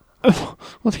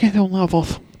Let's get some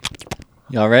levels.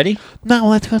 Y'all ready? Now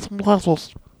let's get some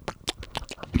levels.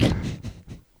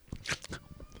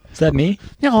 Is that me?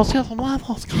 Yeah, let's get some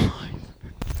levels, guys.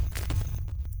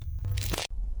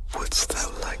 Wouldst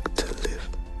thou like to live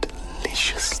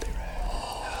deliciously?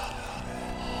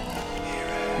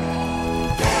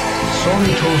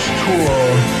 Solitos tuo,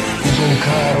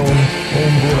 sulcarum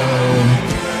ungularum,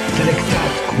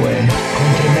 delectatque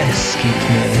contremescit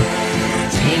me.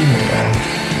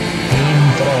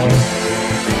 Intro.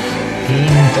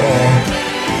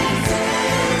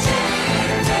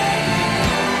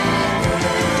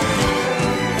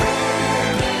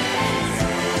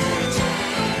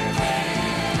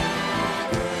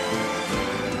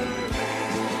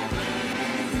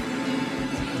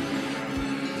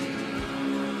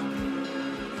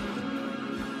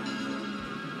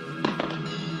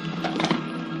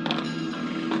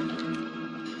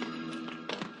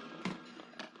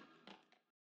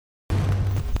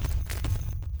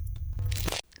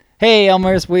 Hey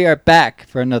Elmers, we are back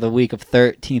for another week of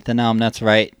 13th and Elm. That's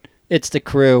right. It's the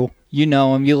crew. You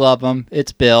know him. You love him.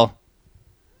 It's Bill.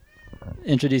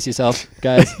 Introduce yourself,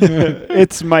 guys.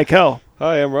 It's Michael.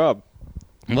 Hi, I'm Rob.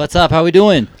 What's up? How we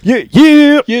doing? Yeah.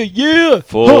 Yeah.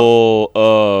 Full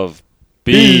of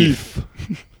beef.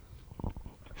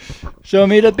 Show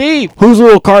me the beef. Who's a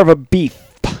little carve of beef?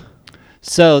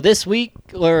 So this week,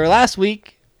 or last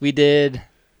week, we did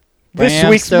This Bram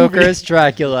week's Stoker's movie.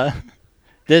 Dracula.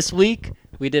 This week,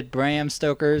 we did Bram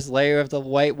Stoker's Lair of the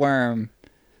White Worm.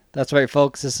 That's right,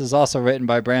 folks. This is also written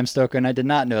by Bram Stoker, and I did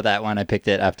not know that when I picked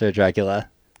it after Dracula.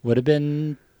 Would have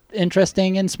been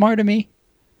interesting and smart of me,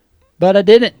 but I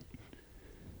didn't.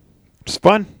 It's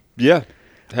fun. Yeah.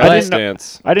 I Happy didn't know-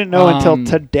 stance. I didn't know until Um,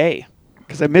 today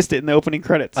because I missed it in the opening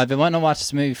credits. I've been wanting to watch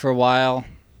this movie for a while.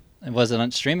 It wasn't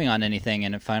on streaming on anything,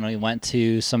 and it finally went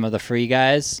to some of the free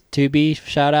guys. Tubi,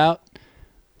 shout out.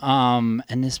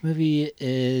 And this movie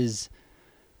is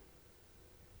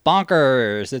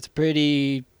bonkers. It's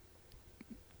pretty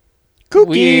Kooky.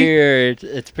 weird.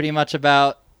 It's pretty much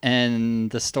about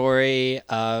the story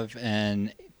of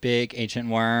an big ancient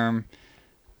worm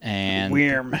and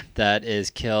Worm. that is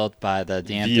killed by the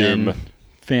Dampton Worm.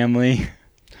 family,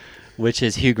 which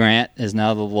is Hugh Grant is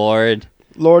now the Lord.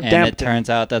 Lord And it Dampton. turns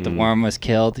out that the worm was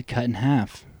killed, cut in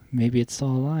half. Maybe it's still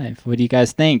alive. What do you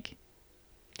guys think?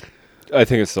 I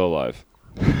think it's still alive.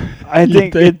 I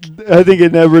think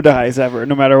it never dies ever,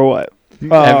 no matter what.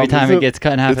 Every time it gets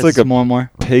cut in half, it's it's like a- more and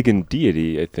more. Pagan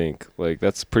deity, I think. Like,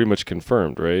 that's pretty much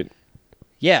confirmed, right?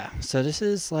 Yeah. So this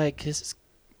is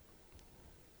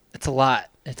it's a lot.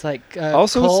 It's like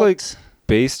Also, it's cult. like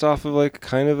based off of like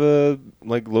kind of a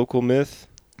like local myth.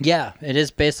 Yeah, it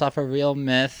is based off a real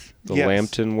myth. The Yes.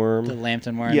 Lambton worm. The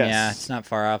Lambton worm. Yes. Yeah, it's not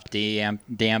far off.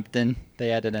 Dampton.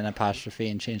 They added an apostrophe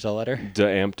and changed the letter.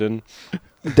 Dampton.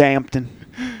 Dampton.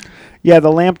 Yeah,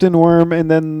 the Lambton worm, and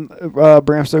then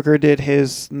Bram Stoker did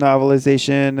his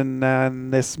novelization and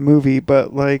then this movie.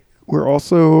 But like, we're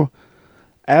also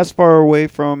as far away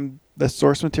from the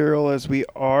source material as we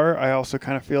are. I also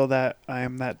kind of feel that I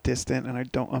am that distant,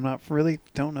 and don't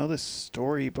know this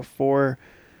story before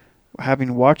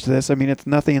having watched this. I mean, it's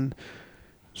nothing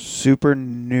super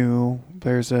new.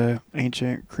 There's a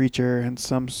ancient creature and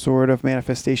some sort of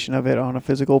manifestation of it on a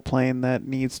physical plane that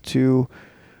needs to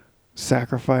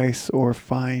sacrifice or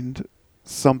find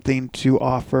something to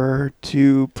offer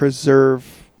to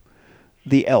preserve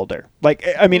the elder. Like,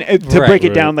 I mean, to Right. break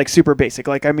it down like super basic.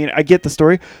 Like, I mean, I get the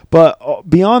story, but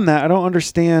beyond that, I don't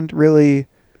understand really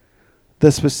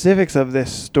the specifics of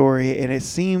this story. And it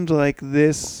seemed like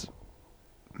this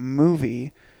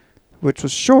movie, which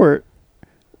was short,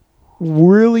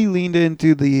 really leaned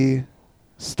into the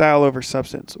style over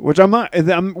substance, which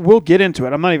we'll get into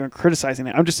it. I'm not even criticizing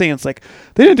it. I'm just saying it's like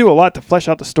they didn't do a lot to flesh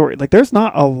out the story. Like, there's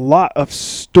not a lot of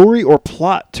story or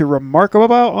plot to remark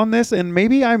about on this, and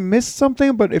maybe I missed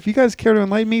something, but if you guys care to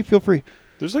enlighten me, feel free.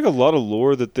 There's like a lot of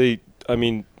lore that I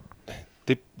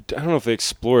don't know if they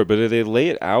explore it, but they lay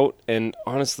it out, and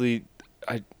honestly,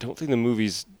 I don't think the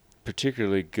movie's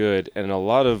particularly good, and a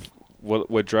lot of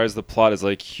what drives the plot is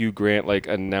like Hugh Grant like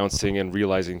announcing and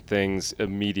realizing things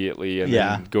immediately and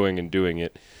then going and doing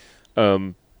it.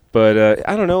 But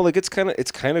I don't know, like it's kind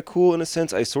of cool in a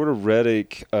sense. I sort of read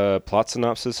a plot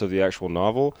synopsis of the actual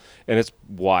novel, and it's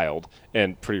wild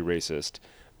and pretty racist.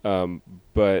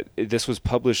 But this was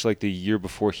published like the year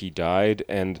before he died,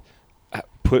 and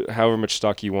put however much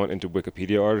stock you want into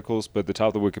Wikipedia articles, but the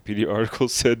top of the Wikipedia article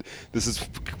said this is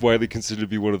widely considered to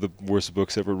be one of the worst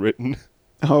books ever written.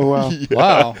 Oh, wow.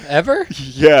 Wow. Ever?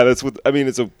 Yeah, that's what I mean.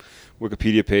 It's a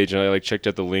Wikipedia page, and I like checked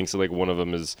out the links, and like one of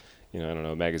them is I don't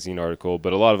know, a magazine article,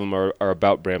 but a lot of them are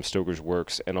about Bram Stoker's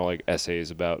works and all like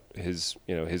essays about his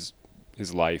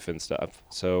his life and stuff.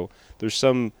 So there's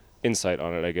some insight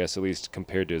on it, I guess, at least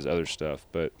compared to his other stuff.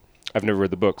 But I've never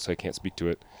read the book, so I can't speak to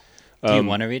it. Do you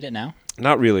want to read it now?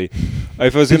 Not really.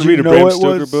 If I was going to Did read you a know Bram it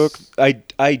Stoker was- book,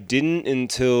 I didn't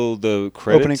until the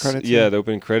credits. Opening credits, Yeah, yeah. the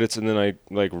opening credits, and then I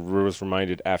was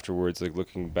reminded afterwards, like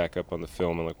looking back up on the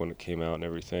film and like when it came out and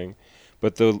everything.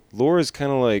 But the lore is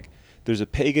kind of like there's a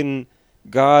pagan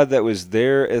god that was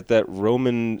there at that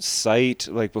Roman site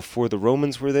like before the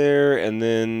Romans were there, and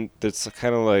then there's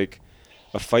kind of like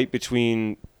a fight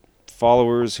between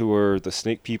followers who are the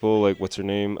snake people, like what's her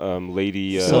name,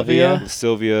 Lady Sylvia.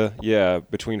 Sylvia, yeah,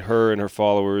 between her and her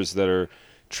followers that are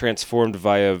transformed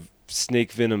via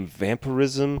snake venom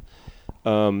vampirism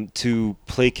to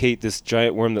placate this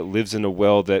giant worm that lives in a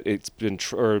well that it's been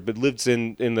but lives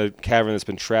in the cavern that's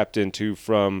been trapped into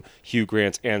from Hugh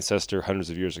Grant's ancestor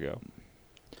hundreds of years ago.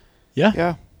 Yeah.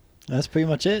 Yeah. That's pretty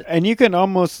much it. And you can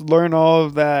almost learn all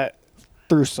of that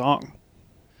through song.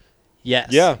 Yes.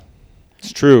 Yeah,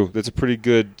 it's true. That's a pretty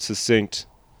good, succinct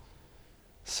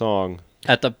song.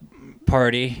 At the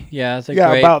party. Yeah, it's a Yeah,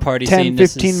 great about party 10, scene.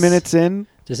 15 minutes in.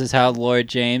 This is how Lord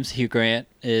James, Hugh Grant,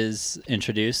 is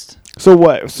introduced. So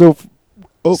what? So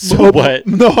what?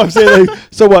 No, I'm saying like,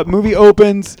 so what? Movie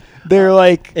opens. They're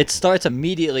like, It starts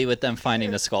immediately with them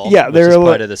finding the skull. Yeah, which they're is like-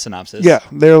 part of the synopsis. yeah,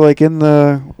 they're like in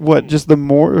the what? Just the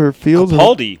moor or fields?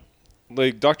 Capaldi,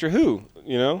 like Doctor Who,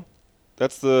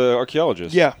 that's the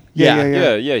archaeologist. Yeah, yeah,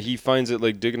 yeah. Yeah, he finds it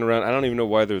like digging around. I don't even know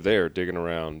why they're there digging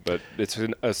around, but it's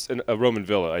a Roman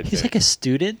villa, I He's think. like a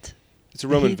student, It's a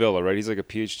Roman he- villa, right? He's like a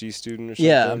PhD student or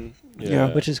Yeah. something.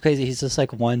 Yeah. which is crazy. He's just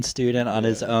like one student on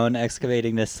his own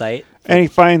excavating this site. And he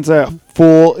finds a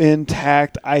full,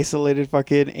 intact, isolated,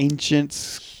 fucking ancient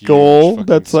skull fucking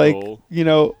that's like, skull.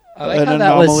 I like an how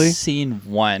that anomaly. was scene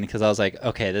one because I was like,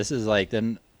 okay, this is like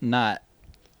they're not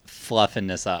fluffing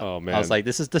this up. Oh, I man. was like,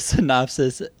 this is the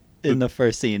synopsis in the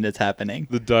first scene that's happening.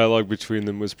 The dialogue between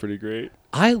them was pretty great.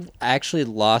 I actually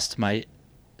lost my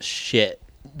shit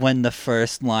when the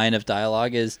first line of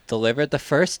dialogue is delivered. The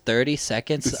first 30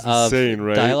 seconds It's of insane,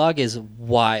 right? dialogue is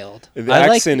wild. And the I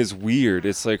like accent is weird.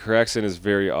 It's like her accent is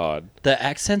very odd. the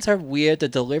accents are weird. The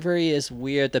delivery is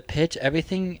weird. The pitch,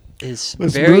 everything is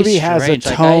this very movie has a strange.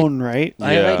 Like, tone, right?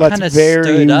 I Yeah. like That's kind of very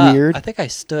stood up. weird. I think I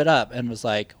stood up and was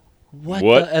like, "What?"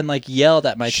 What? And like yelled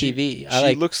at my She- TV. I She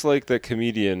like looks like that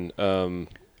comedian. The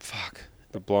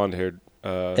blonde-haired.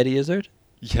 Eddie Izzard.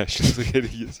 Yeah, she looks like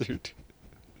Eddie Izzard.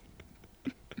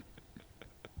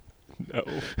 No.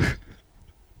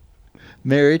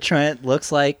 Mary Trent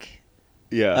looks like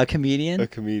Yeah. a comedian. A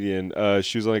comedian.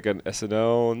 She was like on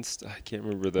SNL and I can't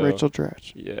remember though. Rachel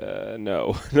Dratch. Yeah,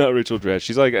 no, not Rachel Dratch.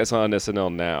 She's like it's on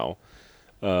SNL now,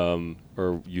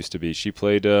 or used to be. She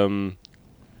played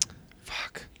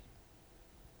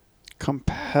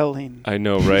Compelling. I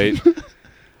know, right?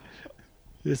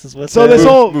 This is what's So this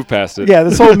whole move past it. yeah,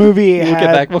 this whole movie We'll had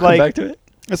get back. We'll like come back to it.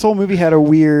 this whole movie had a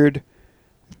weird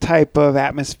type of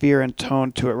atmosphere and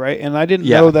tone to it, right? And I didn't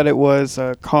Yeah. know that it was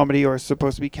a comedy or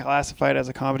supposed to be classified as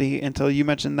a comedy until you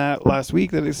mentioned that last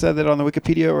week that it said that on the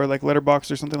Wikipedia or like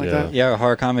Letterboxd or something like Yeah. that. Yeah,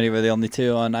 horror comedy were the only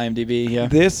two on IMDb. Yeah.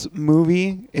 This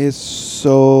movie is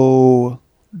so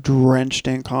drenched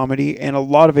in comedy, and a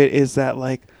lot of it is that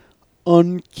like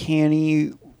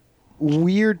uncanny,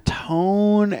 weird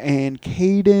tone and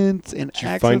cadence and Did you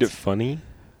accents. find it funny?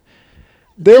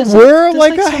 There There's were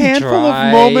like like a some handful of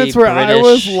dry moments where I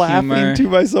was British laughing humor. to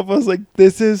myself. I was like,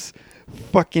 "This is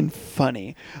fucking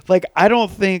funny." Like, I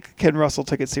don't think Ken Russell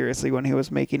took it seriously when he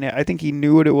was making it. I think he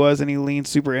knew what it was and he leaned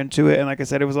super into it. And like I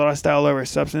said, it was a lot of style over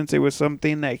substance. It was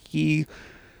something that he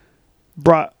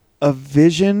brought a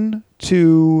vision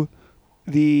to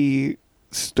the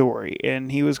story,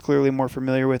 and he was clearly more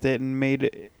familiar with it and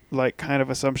made like kind of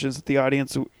assumptions that the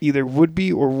audience either would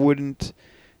be or wouldn't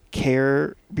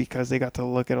care because they got to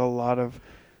look at a lot of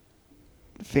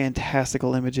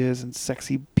fantastical images and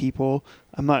sexy people.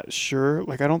 I'm not sure.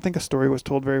 Like, I don't think a story was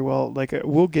told very well. Like,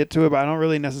 we'll get to it, but I don't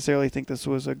really necessarily think this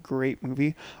was a great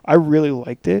movie. I really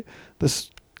liked it. The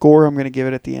score I'm going to give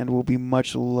it at the end will be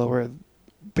much lower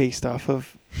based off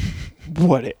of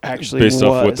what it actually Based was.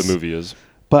 off what the movie is.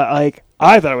 But like,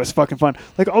 I thought it was fucking fun.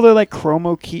 Like all the like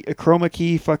chroma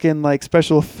key fucking like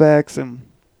special effects, and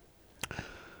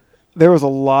there was a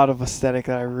lot of aesthetic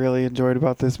that I really enjoyed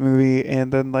about this movie.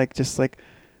 And then like just like,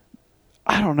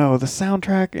 I don't know, the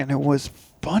soundtrack, and it was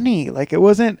funny. Like, it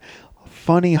wasn't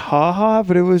funny haha,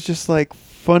 but it was just like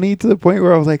funny to the point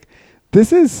where I was like,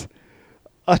 this is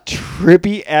a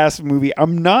trippy ass movie.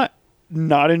 I'm not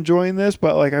not enjoying this,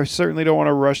 but like I certainly don't want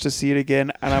to rush to see it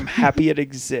again, and I'm happy it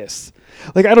exists.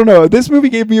 Like I don't know, this movie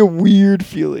gave me a weird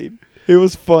feeling. It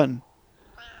was fun.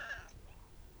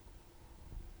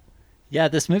 Yeah,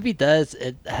 this movie does.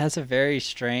 It has a very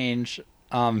strange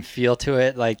feel to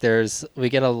it. Like we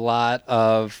get a lot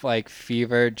of like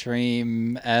fever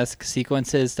dream-esque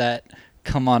sequences that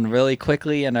come on really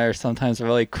quickly and are sometimes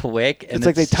really quick. And It's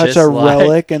like they touch just a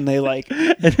relic and they like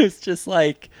and it's just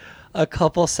like a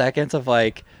couple seconds of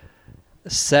like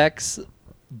sex,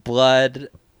 blood,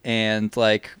 and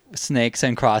like snakes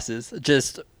and crosses.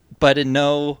 But in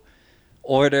no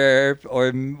order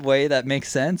or way that makes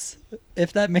sense,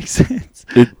 if that makes sense.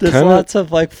 It There's kinda- lots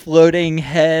of like floating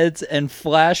heads and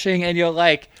flashing, and you're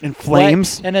like, in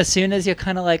flames. what? And as soon as you're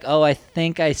kind of like, oh, I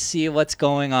think I see what's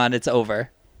going on, it's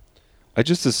over. I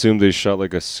just assumed they shot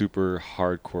like a super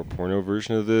hardcore porno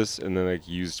version of this, and then like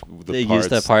used They used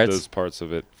the parts? those parts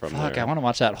of it from Fuck, there. I want to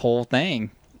watch that whole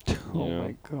thing. Oh Yeah.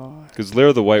 my god. Because Lair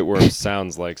of the White Worm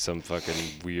sounds like some fucking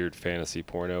weird fantasy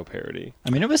porno parody. I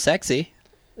mean, it was sexy.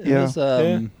 It Yeah. was,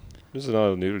 There's a lot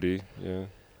of nudity. Yeah.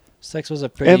 sex was a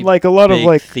pretty And like a lot of big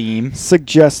like theme.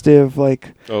 suggestive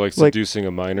like Oh, like Like- seducing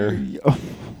a minor. oh,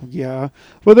 yeah.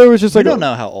 But there was just I like don't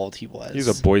know how old he was. He's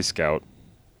a Boy Scout.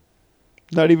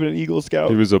 not even an Eagle Scout.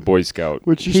 He was a Boy Scout.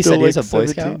 which is He still said he like was a Boy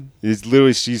 17. He's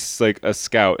literally, she's like a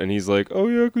scout, and he's like, oh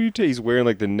yeah, could you take? He's wearing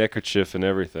like the neckerchief and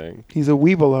everything, He's a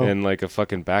Weebelo. and like a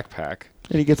fucking backpack.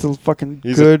 And he gets a fucking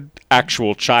He's good.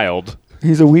 Actual child.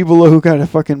 He's a Weebelo who got a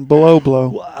fucking blow.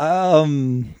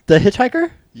 The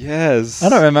Hitchhiker? Yes. I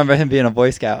don't remember him being a Boy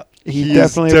Scout. He's He is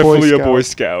definitely, definitely a a Boy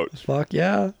Scout. Fuck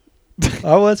yeah.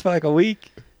 I was for like a week.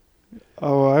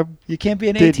 Oh, I You can't be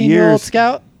an Did 18-year-old years.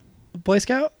 scout? Boy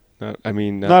Scout? Not, I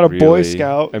mean, Not a Boy really.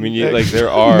 Scout. I mean, like there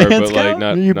are, Man but Scout? like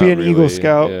not. You'd be not an really. Eagle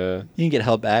Scout. Yeah. You can get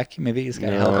held back. Maybe he's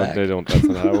got held No, back. they don't. That's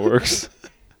not how it works.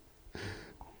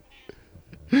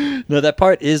 No, that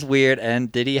part is weird.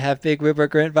 And did he have big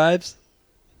Rupert Grint vibes?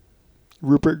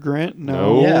 Rupert Grint.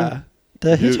 No. No. Yeah.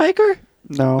 The You- Hitchhiker?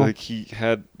 No. Like he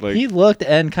had like. He looked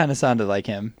and kind of sounded like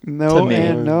him. no. to me.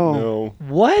 And no. No,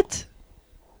 What?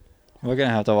 We're going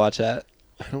to have to watch that.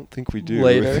 I don't think we do.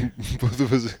 Later. Both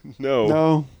of us. No.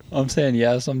 No. I'm saying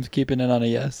yes. I'm keeping it on a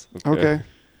yes. Okay.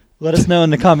 Let us know in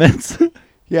the comments.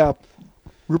 Yeah.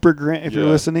 Rupert Grint, if you're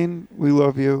Yeah. listening, we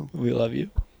love you. We love you.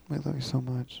 We love you so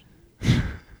much.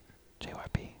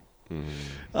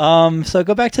 JYP. So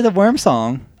go back to the Worm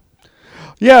song.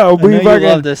 Yeah, I we know you fucking-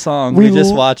 love this song. we We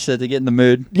just l- watched it to get in the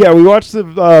mood. Yeah, we watched the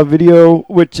video,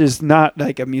 which is not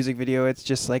like a music video. It's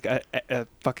just like a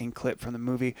fucking clip from the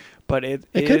movie. But It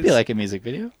could be is- like a music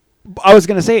video. I was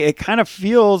gonna say it kind of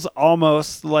feels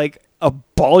almost like a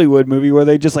Bollywood movie where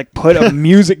they just like put a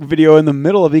music video in the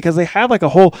middle of it because they have like a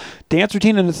whole dance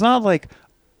routine and it's not like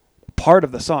part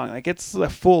of the song. Like it's a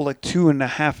full like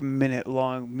 2.5 minute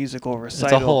long musical It's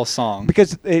recital. a whole song.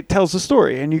 Because it tells the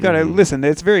story and you gotta Mhm. listen.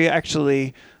 It's very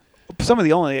actually some of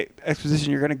the only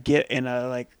exposition you're gonna get in a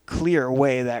like clear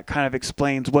way that kind of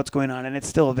explains what's going on, and it's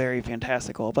still very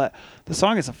fantastical. But the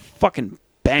song is a fucking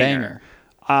banger.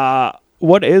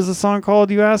 What is the song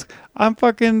called, you ask? I'm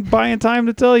fucking buying time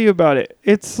to tell you about it.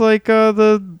 It's like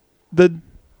the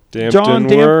Dampton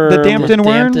the Worm. Dampton The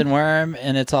Worm. Dampton Worm,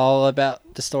 and it's all about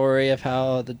the story of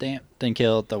how the Dampton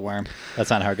killed the worm. That's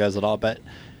not how it goes at all, but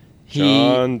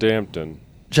John Dampton.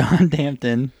 John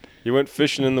Dampton. He went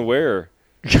fishing in the Ware.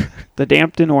 The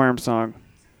Dampton Worm song.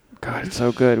 God, it's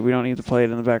so good. We don't need to play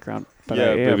it in the background. But yeah,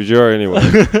 I am. but you are anyway.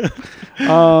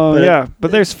 Oh But- yeah,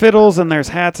 but there's fiddles and there's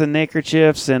hats and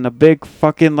neckerchiefs and a big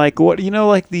fucking like what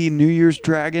like the New Year's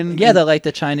dragon. Yeah,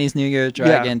 the Chinese New Year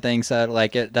dragon things that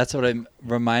like it. That's what it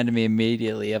reminded me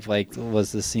immediately of. Like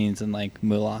was the scenes in like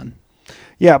Mulan.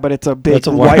 Yeah, but it's a big It's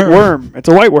a white worm. worm. It's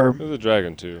a white worm. There's a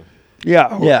dragon too.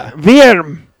 Yeah. Yeah.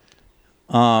 Worm.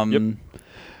 And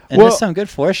Well- there's some good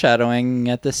foreshadowing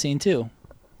at this scene too.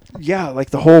 Yeah,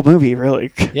 like the whole movie,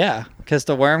 really. Yeah, because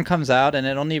the worm comes out and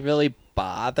it only really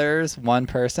bothers one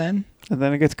person, And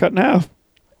then it gets cut in half.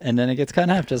 and then it gets cut in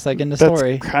half, just like in the That's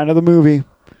story. kind of the movie.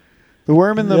 The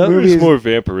worm in the Yep. movie There's is more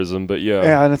vampirism, but yeah.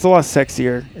 yeah, and it's a lot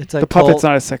sexier. It's a The puppet's cult.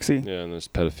 not as sexy. Yeah, and there's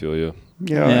pedophilia.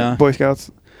 Yeah, Yeah. Boy Scouts.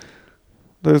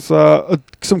 There's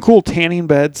some cool tanning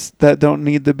beds that don't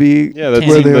need to be. Yeah, that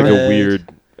Tanning seemed like bed. a weird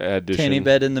addition. Tanning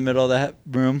bed in the middle of the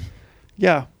room.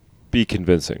 Yeah, Be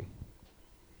convincing.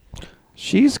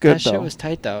 she's good That though. shit was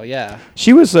tight though. Yeah.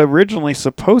 She was originally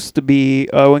supposed to be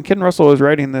when Ken Russell was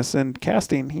writing this and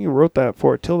casting. He wrote that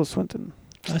for Tilda Swinton,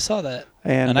 I saw that,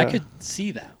 and I could see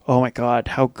that. Oh my God,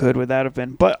 how good would that have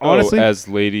been? But honestly, as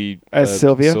Lady As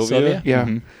Sylvia? Sylvia? Yeah.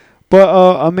 Mhm. But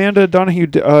Amanda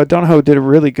Donahoe did a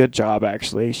really good job,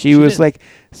 actually. She was did. like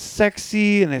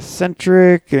sexy and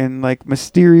eccentric and like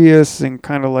mysterious and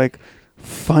kind of like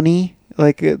funny,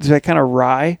 like it's like kind of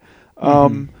wry.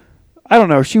 I don't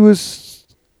know. She was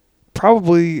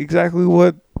probably exactly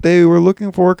what they were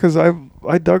looking for because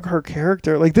I dug her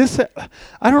character. Like this,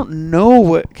 I don't know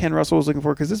what Ken Russell was looking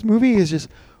for because this movie is just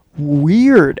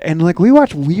weird and like we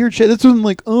watch weird shit. This wasn't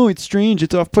like, oh, it's strange,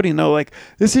 it's off-putting. No, like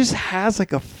this just has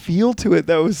like a feel to it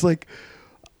that was like,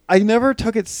 I never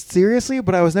took it seriously,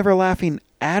 but I was never laughing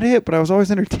at it, but I was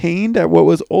always entertained at what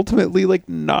was ultimately like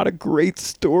not a great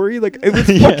story. Like it was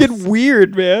fucking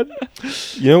weird, man.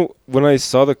 You know, when I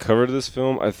saw the cover to this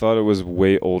film, I thought it was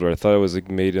way older. I thought it was like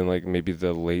made in like maybe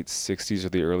the late 60s or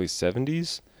the early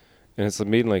 70s. And it's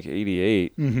made in like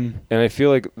 88. And I feel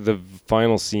like the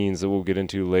final scenes that we'll get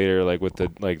into later, like with the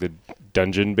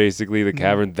dungeon, basically the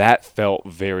cavern, that felt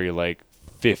very like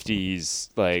 50s,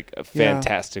 like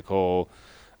fantastical.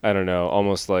 I don't know,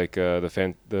 almost like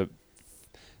the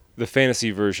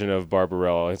fantasy version of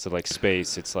Barbarella. It's like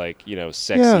space. It's like, you know,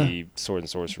 sexy sword and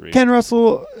sorcery. Ken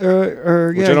Russell,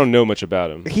 which I don't know much about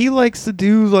him. He likes to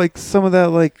do like some of that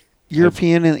like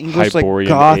European and English like Hyborian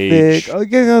gothic. age.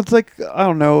 Yeah, it's like I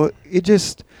don't know. It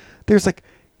just there's like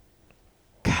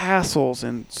castles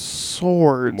and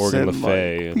swords. Morgan and Le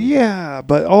Fay like, and- yeah,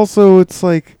 but also it's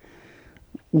like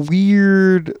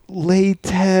weird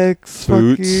latex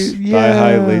Boots, fucking,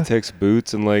 thigh-high latex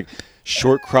boots, and like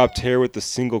short cropped hair with the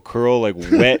single curl, like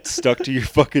wet, stuck to your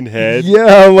fucking head.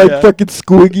 Yeah, like fucking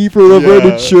Squiggy for Laverne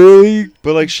Yeah. and Shirley.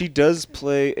 But like she does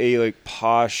play a like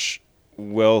posh,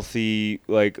 wealthy,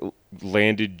 like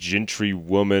landed gentry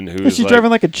woman who's She's like,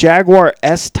 driving like a Jaguar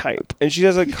S type. and she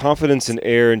has like confidence and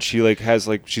air, and she like has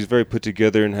like she's very put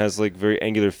together and has like very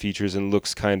angular features and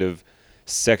looks kind of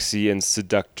sexy and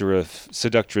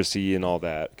seductressy and all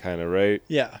that kind of, right?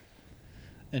 Yeah.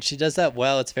 And she does that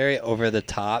well. It's very over the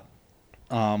top,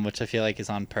 which I feel like is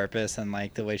on purpose. And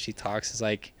like the way she talks is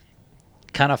like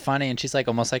kind of funny. And she's like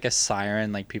almost like a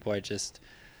siren. Like people are just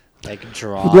like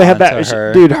drawn They have to that,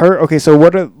 her. dude. Okay, so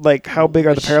what are like how big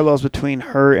are the parallels between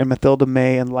her and Mathilda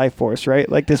May and Life Force? Right,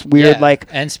 like this weird Yeah, like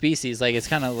and Species. Like it's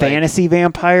kind of like fantasy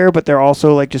vampire, but they're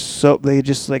also like they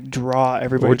just like draw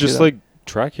everybody. Or just to them. like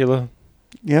Dracula.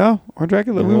 Yeah, or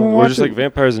Dracula. You We know, won't or watch just it. like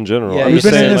vampires in general. Yeah, I'm you've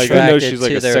just been saying, like, I know attracted she's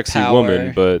like to a their sexy power.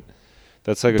 woman, but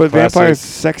that's like a But classic, vampire's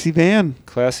sexy van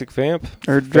classic vamp.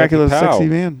 or Vampy Dracula's Pow. sexy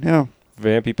van. Yeah.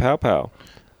 Vampy Pow Pow.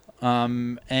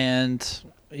 And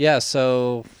yeah,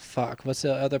 so fuck. What's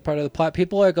the other part of the plot?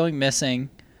 People are going missing.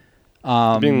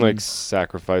 Being like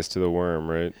sacrificed to the worm,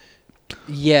 right?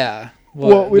 Yeah.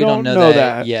 Well, we don't know, know that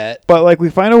that. yet. But like we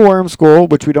find a worm skull,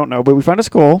 which we don't know, but we find a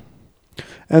skull,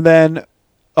 and then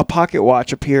a pocket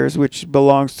watch appears, which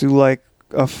belongs to like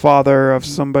a father of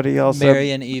somebody else. that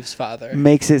Mary and Eve's father.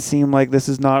 makes it seem like this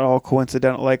is not all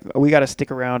coincidental. Like we got to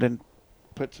stick around and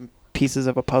put some pieces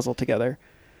of a puzzle together.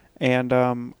 And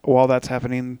while that's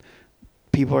happening,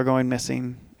 people are going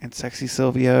missing, and sexy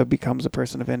Sylvia becomes a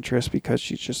person of interest because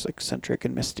she's just eccentric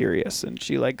and mysterious, and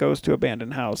she like goes to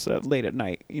abandoned house late at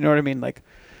night. You know what I mean? Like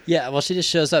Yeah, well, she just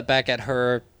shows up back at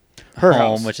her her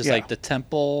home, house, which is yeah. like the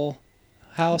temple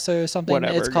house or something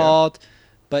Whatever, it's yeah. called.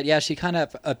 But yeah, she kind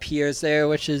of appears there,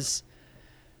 which is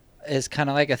kind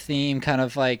of like a theme, kind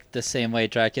of like the same way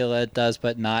Dracula does,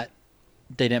 but not.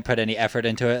 They didn't put any effort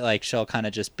into it. Like she'll kind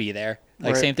of just be there.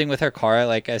 Like Right. same thing with her car.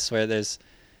 Like I swear,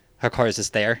 her car is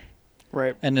just there.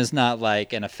 Right. And there's not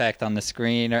like an effect on the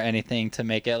screen or anything to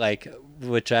make it like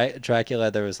with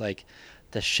Dracula. There was like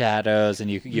the shadows,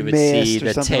 and you would Mist see or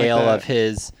the something like tail that. of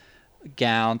his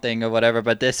gown thing or whatever.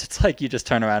 But this, it's like you just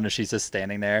turn around and she's just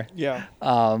standing there, Yeah.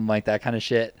 like that kind of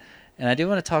shit. And I do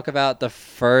want to talk about the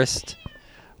first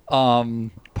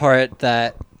part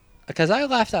that because I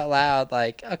laughed out loud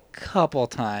like a couple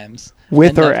times With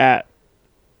And or the- at?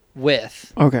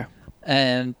 with. Okay.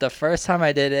 And the first time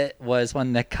I did it was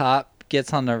when the cop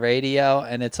gets on the radio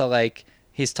and it's like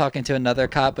he's talking to another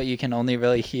cop, but you can only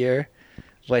really hear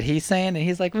what he's saying. And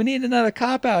he's like, we need another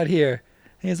cop out here.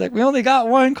 And he's like, we only got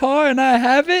one car and I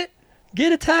have it.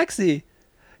 Get a taxi.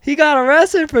 He got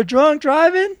arrested for drunk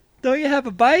driving. Don't you have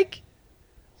a bike?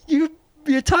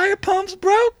 Your tire pump's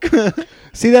broke.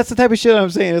 See, that's the type of shit I'm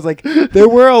saying. It's like there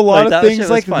were a lot Like, that of shit things was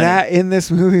like funny. that in this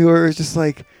movie where it was just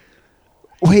like,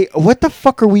 wait, what the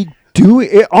fuck are we doing?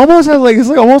 It almost has like it's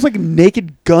like almost like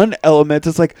Naked Gun elements.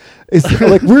 It's like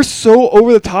like we're so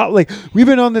over the top. Like we've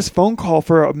been on this phone call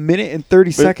for a minute and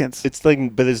 30 seconds. It's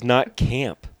like, but it's not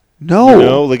camp. No, You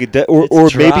know, like or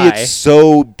It's maybe dry. it's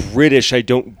so British I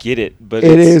don't get it, but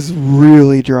it is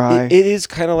really dry. It is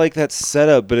kind of like that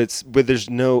setup, but there's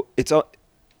no. It's all.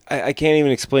 I can't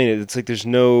even explain it. It's like there's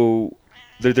no,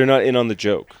 they're not in on the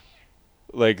joke.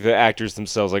 Like the actors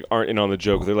themselves like aren't in on the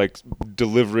joke. They're like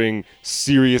delivering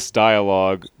serious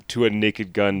dialogue to a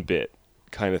Naked Gun bit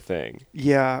kind of thing.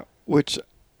 Yeah, which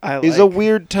I like. It's a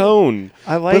weird tone.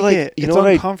 I like But, it. You It's know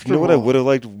what uncomfortable. you know what I would have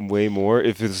liked way more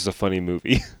if this was a funny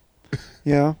movie.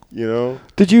 Yeah. You know?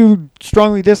 Did you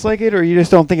strongly dislike it, or you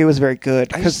just don't think it was very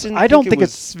good? I just Because didn't I don't think it think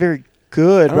was- it's very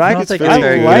good. I But don't I think don't it's think very it's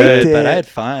very liked good, it. but I had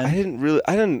fun.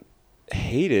 I didn't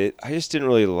hate it. I just didn't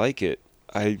really like it.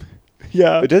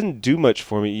 Yeah. It doesn't do much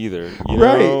for me either. You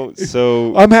Right. know?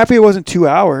 So I'm happy it wasn't 2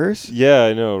 hours. yeah,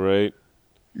 I know, right?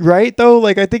 Right though,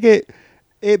 like I think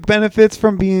it benefits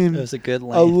from being It was a good a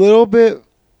length. little bit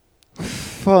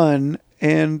fun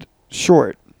and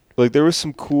short. Like there was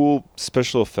some cool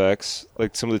special effects.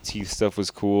 Like some of the teeth stuff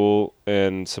was cool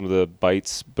and some of the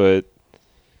bites, but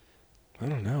I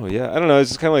don't know. Yeah, I don't know. It's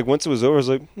just kind of like once it was over, I was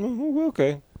like, oh,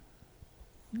 okay.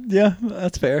 Yeah,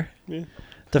 that's fair. Yeah.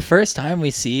 The first time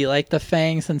we see like the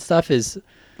fangs and stuff is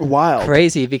Wild.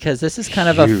 crazy because this is kind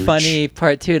of a Huge. funny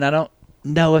part too, and I don't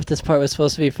know if this part was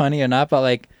supposed to be funny or not, but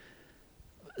like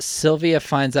Sylvia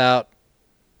finds out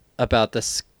about the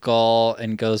skull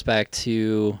and goes back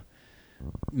to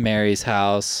Mary's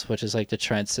house, which is like the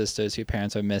Trent sisters whose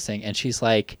parents are missing, and she's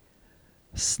like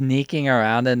sneaking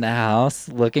around in the house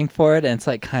looking for it, and it's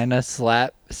like kind of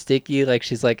slapsticky, like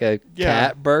she's like a Yeah.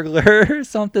 cat burglar or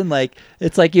something. Like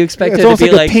it's like you expect It's her to almost be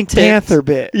like like a Pink Panther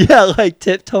bit. yeah, like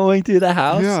tiptoeing through the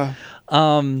house. Yeah.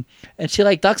 And she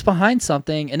like ducks behind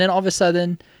something, and then all of a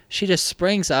sudden she just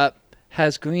springs up,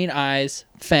 has green eyes,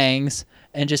 fangs,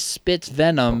 and just spits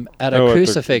venom at a Oh, at the-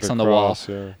 crucifix the on the cross,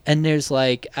 wall. yeah. And there's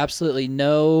like absolutely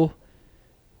no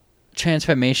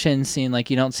transformation scene. Like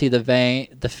you don't see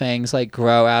the fangs like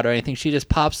grow out or anything. She just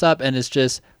pops up and is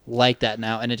just like that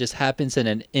now, and it just happens in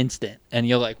an instant. And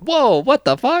you're like, whoa, what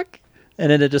the fuck? And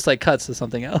then it just like cuts to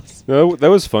something else. No, that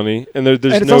was funny. And there's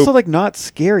And it's no also like not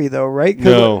scary though, right? 'Cause,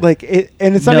 No. like it,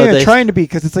 and it's not No, even they- trying to be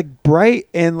because it's like bright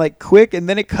and like quick, and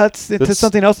then it cuts into That's-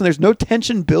 something else, and there's no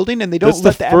tension building, and they don't that's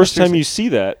let the the first atmosphere time you see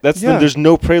that. That's Yeah. there's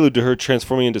no prelude to her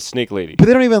transforming into Snake Lady. But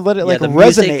they don't even let it like the resonate.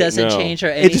 music doesn't No. change or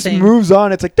It anything. just moves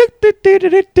on. It's like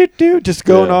just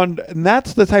going Yeah. on, and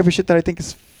that's the type of shit that I think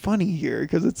is funny here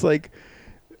because it's like,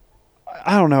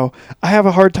 I don't know. I have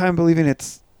a hard time believing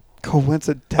it's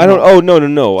coincidental. I don't. Oh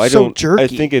no. I So don't. jerky. I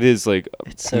think it is like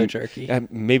It's so jerky.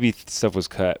 Maybe stuff was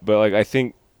cut, but like I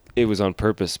think it was on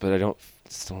purpose. But I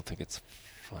still don't think it's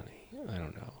funny. I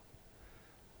don't know.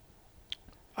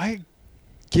 I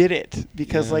get it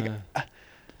because like Yeah.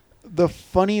 the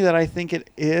funny that I think it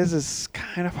is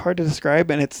kind of hard to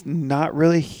describe, and it's not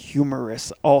really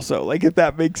humorous. Also, like if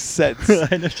that makes sense.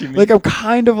 I know what you mean. Like I'm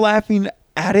kind of laughing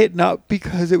at it, not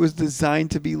because it was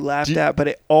designed to be laughed at, but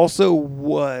it also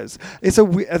was. It's I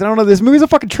don't know. This movie's a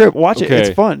fucking trip. Watch it. Okay.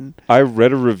 It's fun. I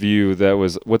read a review that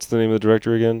was what's the name of the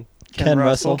director again? Ken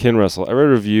Russell. Ken Russell. I read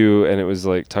a review and it was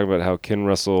like talking about how Ken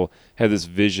Russell had this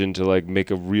vision to like make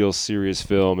a real serious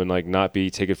film and like not be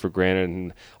taken for granted,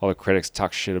 and all the critics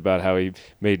talk shit about how he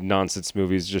made nonsense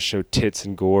movies just show tits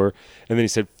and gore, and then he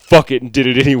said fuck it and did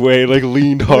it anyway, like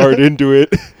leaned hard into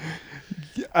it.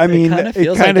 I mean, it kind of it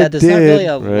feels like kind that. of There's not really did.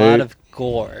 a Right. lot of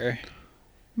gore.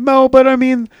 No, but I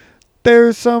mean,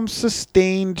 there's some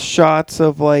sustained shots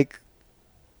of like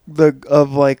What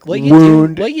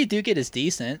wound. you do get is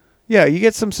decent. Yeah, you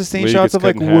get some sustained Lady shots gets of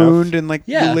like cut in half. wound and like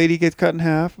Yeah. the lady gets cut in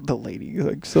half. The lady,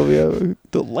 like Sylvia,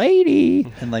 the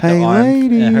lady. And like Hey, the arm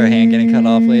and her hand getting cut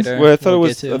off ladies. later. Well, I thought We'll it get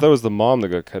was to. I thought it was the mom that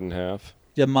got cut in half.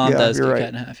 The mom Yeah, does you're get right. cut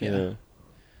in half,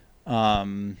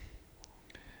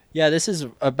 yeah. This is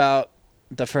about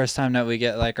the first time that we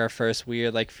get like our first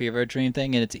weird like fever dream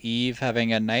thing, and it's Eve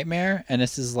having a nightmare, and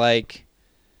this is like,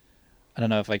 I don't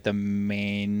know if like the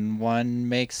main one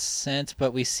makes sense,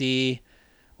 but we see,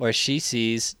 or she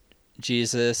sees,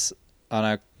 Jesus on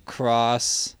a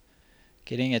cross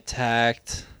getting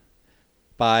attacked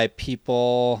by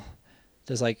people.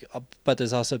 There's like, but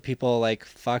there's also people like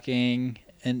fucking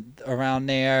and around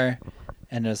there,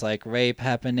 and there's like rape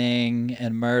happening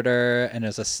and murder, and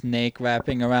there's a snake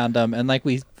wrapping around them, and like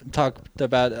we talked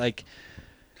about, like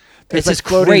There's it's like just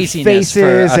floating craziness for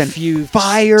faces a and few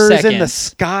fires in the seconds.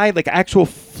 sky, like actual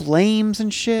flames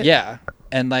and shit. Yeah,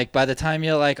 and like by the time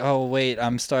you're like, oh wait,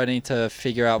 I'm starting to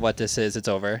figure out what this is, it's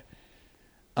over.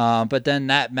 But then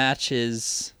that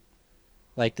matches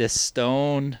like this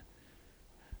stone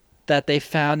that they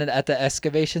found at the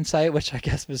excavation site, which I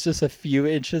guess was just a few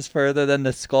inches further than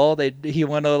the skull. He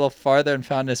went a little farther and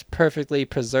found this perfectly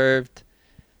preserved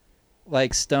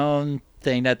like stone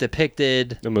thing that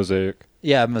depicted The mosaic.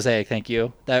 mosaic, thank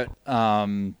you. That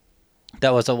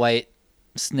was a white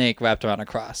snake wrapped around a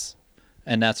cross.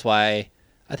 and that's why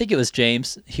I think it was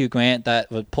James Hugh Grant that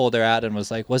pulled her out and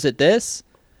was like, "Was it this?"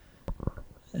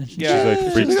 And She's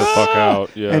like freaks the fuck out.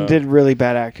 Yeah. And did really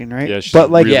bad acting, right? Yeah, she's but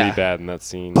like, really Yeah. bad in that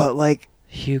scene. but like,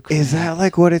 Hugh Grant. is that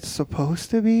like what it's supposed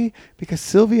to be? Because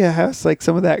Sylvia has like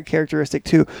some of that characteristic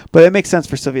too, but it makes sense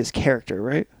for Sylvia's character,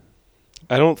 right?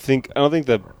 I don't think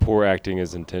that poor acting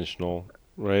is intentional,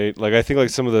 right? Like I think like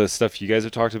some of the stuff you guys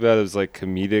have talked about is like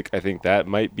comedic. I think that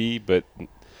might be, but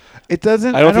It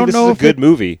doesn't. I don't think this know is a if good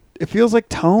movie. It feels like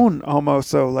tone almost.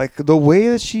 So like the way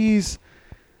that she's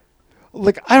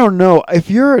like, I don't know if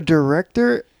you're a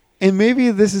director, and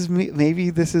maybe this is me. Maybe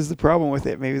this is the problem with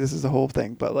it. Maybe this is the whole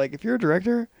thing. But like, if you're a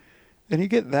director and you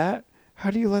get that,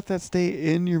 how do you let that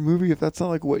stay in your movie if that's not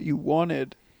like what you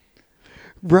wanted?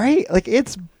 Right? Like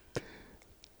it's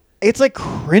like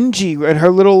cringy and her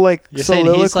little like You're saying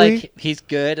soliloquy. he's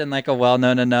good and like a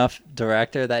well-known enough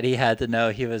director that he had to know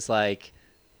he was like,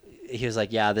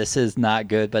 yeah, this is not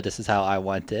good, but this is how I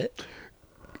want it.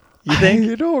 You think?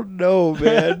 I don't know,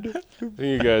 man. I think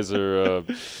you guys are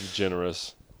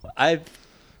generous. I'm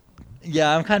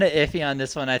kind of iffy on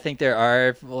this one. I think there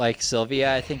are like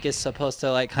Sylvia. I think is supposed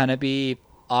to like kind of be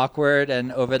awkward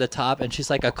and over the top, and she's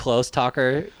like a close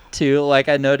talker too. Like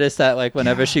I noticed that like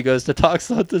whenever she goes to talk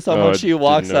to someone, I she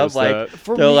walks didn't up like notice that.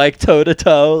 For they're me- like toe to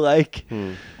toe. Like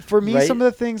For me, Right? some of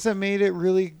the things that made it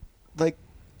really like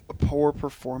a poor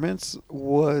performance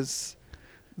was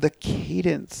the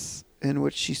cadence in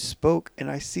which she spoke, and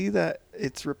I see that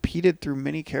it's repeated through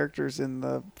many characters in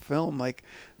the film. Like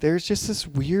there's just this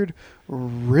weird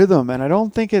rhythm, and I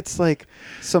don't think it's like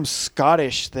some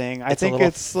Scottish thing. I It's a think little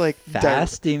it's like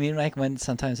fast. Do you mean like when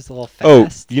sometimes it's a little Oh,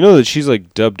 fast? you know that she's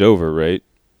like dubbed over, right?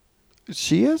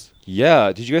 She is?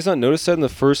 Yeah. Did you guys not notice that in the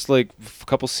first like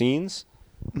couple scenes?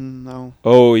 No.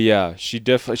 Oh yeah,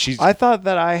 she's. I thought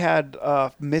that I had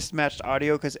mismatched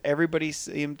audio because everybody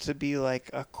seemed to be like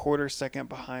a quarter second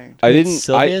behind. I didn't.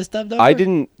 Sylvia's dubbed over? I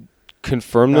didn't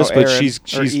confirm No, this, but Aaron, she's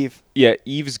or Eve. yeah,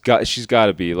 she's got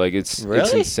to be like it's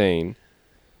Really? insane.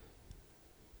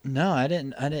 No, I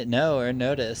didn't know or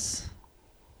notice.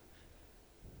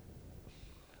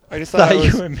 I just Thought thought it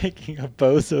you was, were making a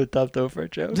Bozo dubbed over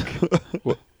joke.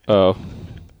 Oh,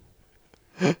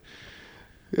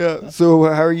 yeah. So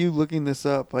how are you looking this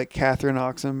up? Like Catherine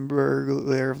Oxenberg,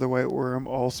 Lair of the White Worm,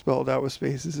 all spelled out with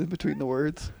spaces in between the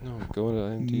words. no, go to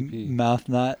IMDb. Mouth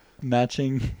not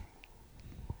matching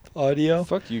audio.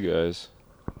 Fuck you guys.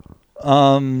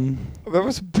 That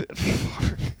was a bit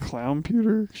clown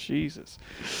pewter. Jesus.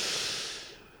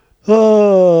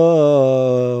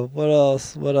 Oh, what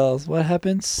else? What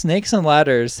happened? Snakes and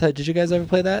Ladders. Did you guys ever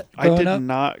play that? I growing did up?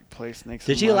 not play Snakes.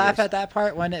 Did and you laugh Ladders. at that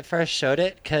part when it first showed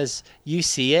it? Because you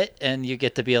see it and you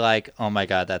get to be like, oh my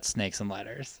God, that's Snakes and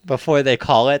Ladders. Before they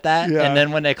call it that. Yeah. And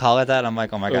then when they call it that, I'm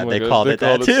like, oh my God, Oh my they God, called they it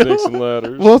that called too. Snakes and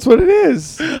ladders. Well, that's what it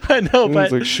is. I know, but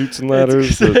It's like shoots and ladders,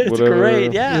 it's, but it's whatever.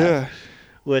 great, yeah. Yeah.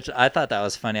 Which I thought that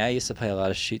was funny. I used to play a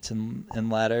lot of shoots and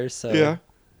ladders, so Yeah.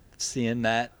 seeing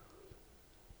that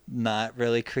not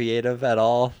really creative at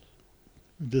all,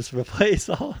 just replace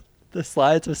all the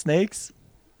slides with snakes.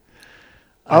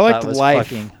 I liked thought was Life.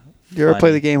 fucking You ever play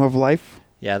funny. the game of Life?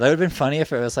 Yeah, that would have been funny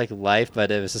if it was like Life,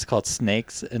 but it was just called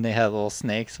Snakes, and they had little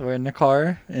snakes were in the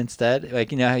car instead.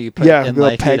 Like you know how you put Yeah, in little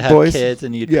Life, peg you'd have boys. kids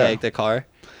and you'd Yeah. peg the car.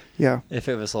 Yeah. If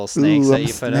it was little snakes that Ooh,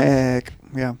 you put in. snake.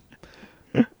 Yeah.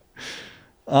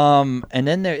 And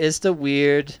then there is the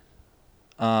weird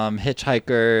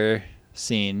hitchhiker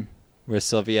scene where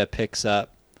Sylvia picks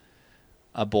up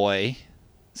a boy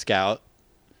scout.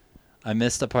 I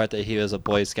missed the part that he was a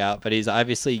Boy Scout, but he's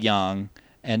obviously young.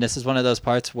 And this is one of those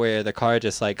parts where the car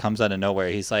just like comes out of nowhere.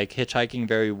 He's like hitchhiking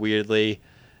very weirdly,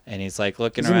 and he's like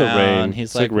looking It's in around. the rain. He's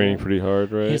It's like raining pretty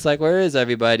hard, right? He's like, where is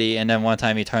everybody? And then one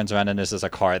time he turns around and there's just a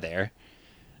car there.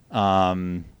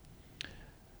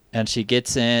 And she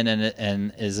gets in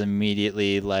and is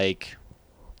immediately like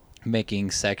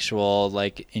making sexual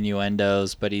like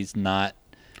innuendos, but he's not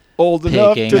Old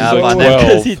enough picking to up like on know. them 12.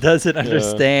 because he doesn't Yeah.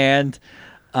 understand.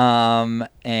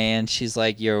 And she's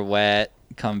like, "You're wet.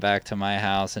 Come back to my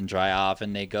house and dry off."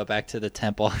 And they go back to the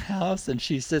temple house, and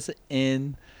she's just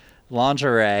in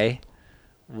lingerie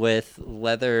with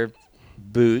leather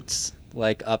boots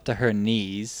like up to her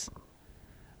knees.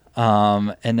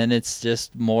 And then it's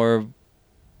just more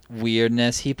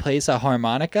weirdness. He plays a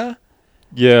harmonica.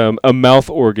 Yeah, a mouth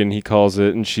organ he calls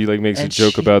it, and she like makes a And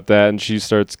joke she- about that, and she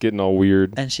starts getting all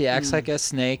weird. And she acts like a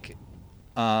snake.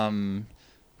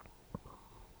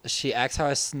 She acts how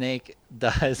a snake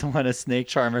does when a snake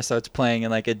charmer starts playing in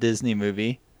like a Disney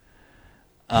movie.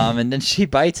 And then she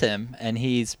bites him, and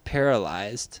he's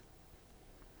paralyzed.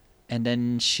 And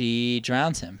then she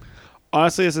drowns him.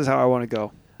 Honestly, this is how I want to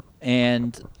go.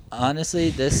 And honestly,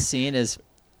 this scene is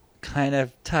kind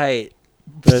of tight.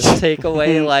 Let's take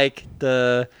away like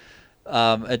the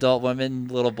adult woman,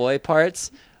 little boy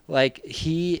parts. Like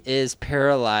he is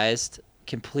paralyzed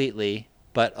completely,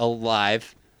 but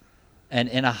alive, and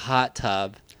in a hot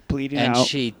tub. Bleeding And out.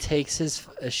 she takes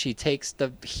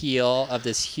the heel of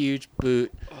this huge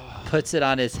boot, puts it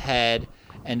on his head,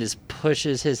 and just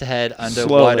pushes his head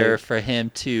underwater Slowly. for him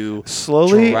to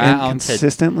Slowly drown and to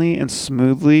consistently and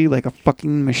smoothly, like a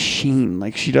fucking machine.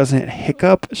 Like she doesn't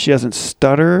hiccup, she doesn't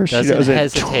stutter, she Doesn't doesn't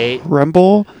hesitate.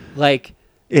 tremble. like.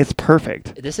 It's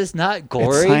perfect. This is not It's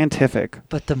gory, scientific.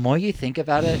 but the more you think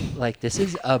about it, like this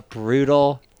is a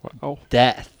brutal Wow.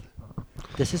 death.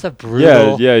 This is a Yeah,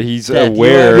 brutal. yeah, he's death.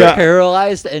 aware. You are Yeah.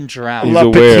 paralyzed and drowned. He's La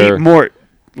aware. Petite Mort.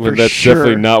 Well, for that's sure.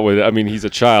 definitely not what. I mean, he's a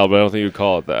child, but I don't think you'd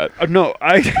call it that. No,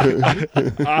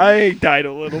 I died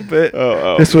a little bit.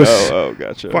 Oh, This was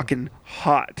gotcha. Fucking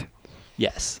hot.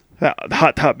 Yes. The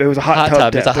hot tub. It was a hot, Hot tub,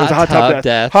 tub. death. It's a It was hot tub death.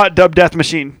 death. Hot tub death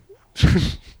machine.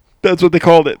 That's what they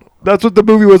called it. That's what the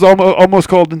movie was almost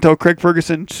called until Craig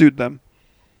Ferguson sued them.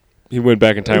 He went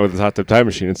back in time with his hot tub time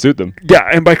machine and sued them. Yeah,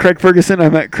 and by Craig Ferguson, I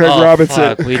meant Craig Oh,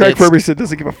 Robinson. fuck, we Craig did- Ferguson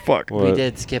doesn't give a fuck. What? We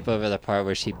did skip over the part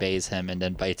where she bathes him and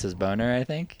then bites his boner, I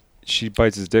think. She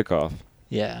bites his dick off.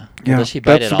 Yeah. Yeah, Does she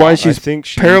bite that's it why off? she's I think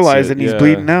she paralyzed eats it, and he's yeah.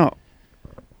 bleeding out.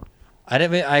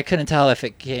 I couldn't tell if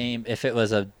it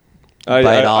was a I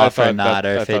bite off or thought not, or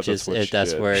I if thought it just what if she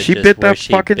that's did. where She just bit where that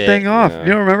she fucking bit. thing off. Yeah. You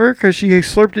don't remember? Because she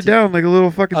slurped it down like a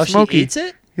little fucking Oh, smoky. she eats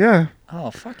it? Yeah,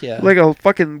 Oh, fuck yeah. like a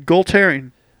fucking Gulf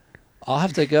herring. I'll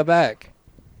have to go back.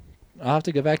 I'll have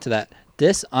to go back to that.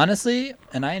 This, honestly,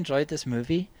 and I enjoyed this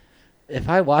movie. If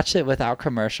I watched it without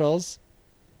commercials,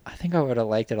 I think I would have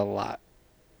liked it a lot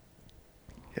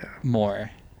Yeah.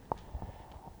 more.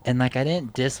 And, like, I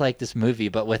didn't dislike this movie,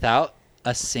 but without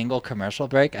a single commercial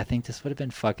break, I think this would have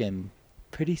been fucking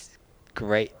pretty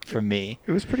great for me.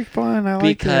 It was pretty fun. I liked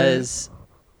it. Because,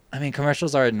 I mean,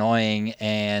 commercials are annoying,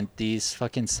 and these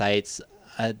fucking sites,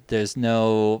 there's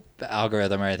no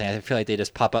algorithm or anything. I feel like they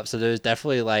just pop up. So there's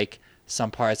definitely like some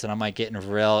parts that I'm like getting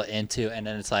real into, and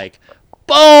then it's like,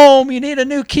 boom, you need a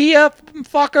new Kia,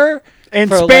 fucker. In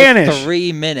for Spanish. like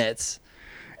 3 minutes.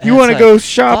 And You it's want to like, go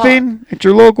shopping at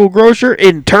your local grocer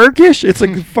in Turkish? It's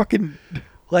like fucking.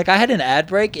 Like, I had an ad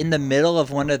break in the middle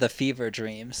of one of the fever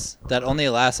dreams that only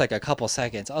lasts like a couple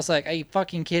seconds. I was like, are you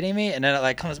fucking kidding me? And then it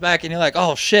like comes back and you're like,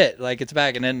 oh shit, like it's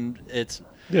back, and then it's.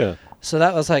 Yeah. So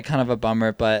that was like kind of a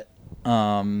bummer, but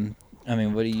I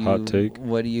mean, what do you Hot take.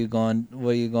 What are you going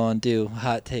to do?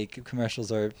 Hot take.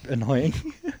 Commercials are annoying.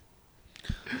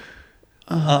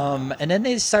 And then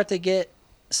they start to get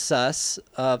sus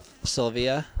of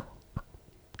Sylvia,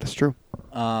 That's true.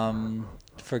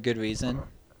 for good reason.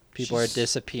 People are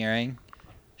disappearing.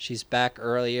 She's back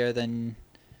earlier than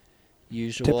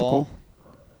usual. Typical.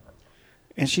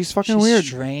 And she's fucking She's weird.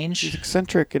 strange. She's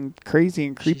eccentric and crazy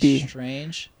and She's creepy.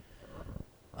 strange.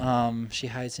 She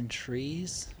hides in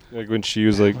trees. Like when she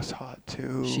was like, That was hot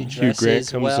too. She Hugh Grant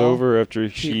dresses comes well. over after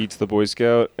she eats the Boy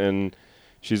Scout, and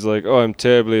she's like, "Oh, I'm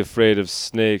terribly afraid of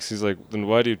snakes." He's like, "Then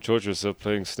why do you torture yourself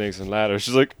playing snakes and ladders?"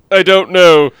 She's like, "I don't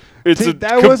know. It's Dude, a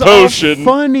that was all compulsion."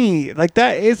 funny. Like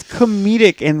that is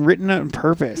comedic and written on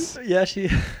purpose. Yeah, she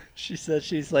said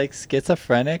she's like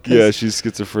schizophrenic. 'cause Yeah, she's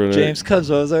schizophrenic. James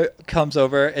comes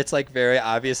over. It's like very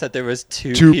obvious that there was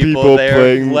two people there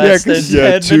playing less than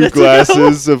 10 two minutes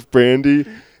glasses of brandy.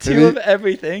 ago. Two of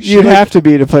everything. You'd have to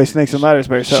be to play Snakes and Ladders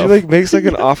by yourself. She like makes like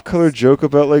an off-color joke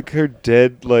about like her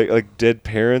dead like dead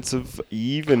parents of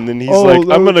Eve, and then he's Oh, like,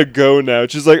 "I'm no. gonna go now."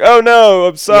 She's like, "Oh no,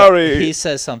 I'm sorry." He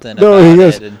says something No, about he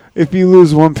goes, it. And if you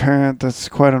lose one parent, that's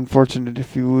quite unfortunate.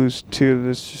 If you lose two,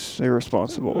 that's just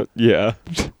irresponsible. Yeah.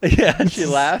 yeah, and she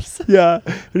laughs. Yeah.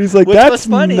 And he's like, Which was that's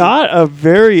funny. not a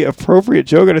very appropriate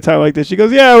joke at a time like this. She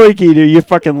goes, yeah, what can you do? You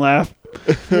fucking laugh.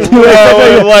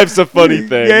 Well, life's a funny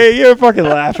thing. Yeah, you fucking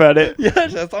laugh at it. Yeah,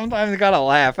 sometimes you gotta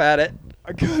laugh at it.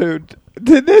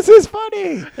 Dude, this is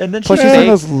funny. And then she Plus, she's in fake,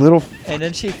 those little. and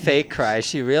then she fake cries.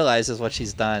 She realizes what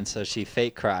she's done, so she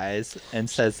fake cries and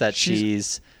says that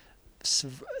she's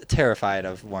terrified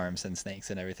of worms and snakes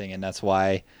and everything, and that's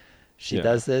why she Yeah.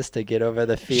 does this to get over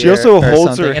the fear. She also or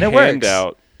holds something, her and it hand works.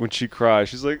 out when she cries.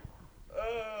 She's like,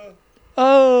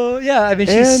 Oh yeah, I mean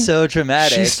And she's so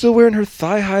dramatic. she's still wearing her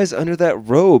thigh highs under that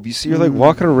robe. You see her like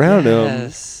walking around him.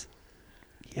 Yes.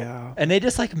 Yeah. And they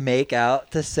just like make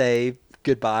out to say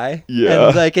goodbye. Yeah.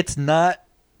 And like it's not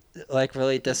like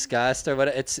really disgust or what.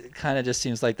 It's kind of just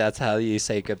seems like that's how you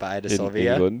say goodbye to In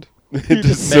Sylvia. England. You To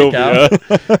just make Sylvia.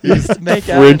 out. You just make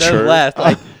out and French then her. left.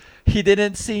 Like he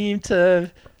didn't seem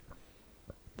to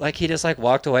like he just like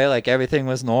walked away like everything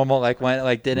was normal, like went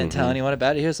like didn't tell anyone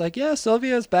about it. He was like, yeah,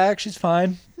 Sylvia's back, she's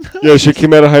fine. Yeah, she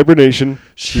came out of hibernation.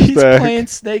 She's back. playing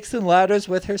snakes and ladders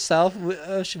with herself.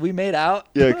 We made out.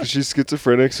 Yeah, because she's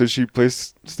schizophrenic, so she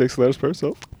plays snakes and ladders by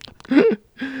herself.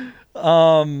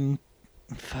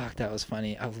 Fuck, that was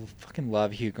funny. I fucking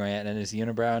love Hugh Grant and his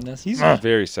unibrow in this. He's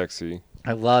very sexy.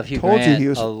 I love Hugh Told Grant you he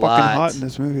was a fucking lot. hot in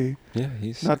this movie. Yeah,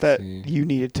 he's Not that sexy. you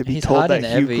needed to be He's told hot that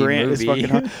in Hugh every Grant is movie.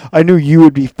 fucking hot. I knew you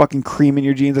would be fucking creaming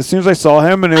your jeans as soon as I saw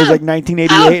him, and it was like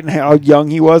 1988 and how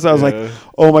young he was. I was like,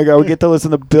 oh my god, we get to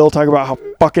listen to Bill talk about how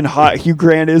fucking hot Hugh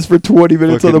Grant is for 20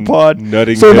 minutes on the Fucking pod.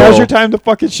 Nutting So Bill. now's your time to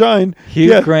fucking shine.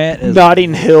 Hugh Grant is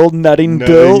Notting Hill, Nutting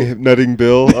Bill. Nutting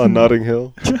Bill on Notting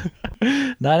Hill.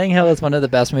 Notting Hill is one of the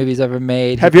best movies ever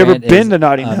made. Have Hugh you ever Grant been is to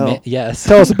Notting Hill? Yes.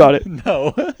 Tell us about it.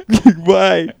 No.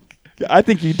 Why? I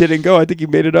think you didn't go. I think you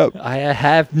made it up. I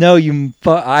have no.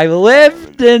 I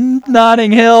lived in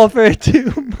Notting Hill for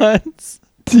 2 months.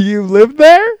 Do you live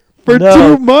there for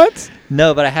No. 2 months?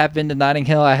 No, but I have been to Notting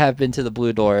Hill. I have been to the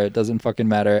Blue Door. It doesn't fucking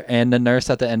matter. And the nurse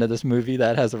at the end of this movie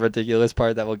that has a ridiculous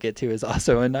part that we'll get to is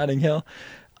also in Notting Hill.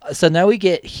 So now we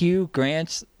get Hugh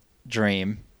Grant's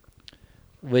dream,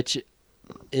 which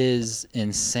is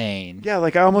insane. Yeah,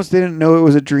 like I almost didn't know it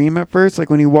was a dream at first. Like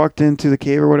when he walked into the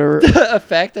cave or whatever. The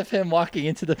effect of him walking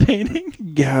into the painting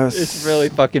Yes. is really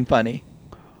fucking funny.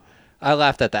 I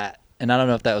laughed at that, and I don't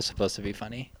know if that was supposed to be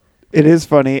funny. It is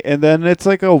funny. And then it's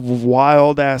like a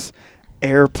wild ass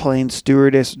airplane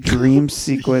stewardess dream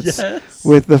sequence Yes.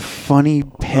 with the funny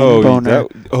pin boner.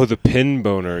 The pin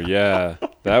boner. Yeah,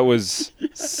 that was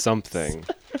something.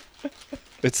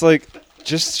 It's like,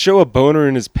 just show a boner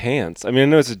in his pants. I mean, I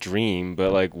know it's a dream,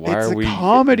 but like, why It's are a we?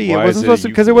 comedy. It why wasn't is supposed to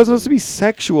a because it wasn't supposed to euphemism? be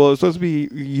sexual. It was supposed to be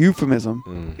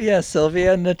euphemism. Yeah,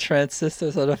 Sylvia and the Trent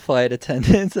sisters are the flight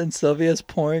attendants, and Sylvia's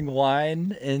pouring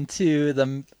wine into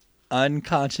the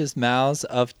unconscious mouths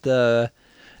of the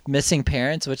missing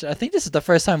parents, which I think this is the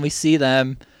first time we see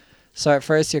them. So at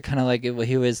first you're kind of like, well,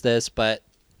 who is this? But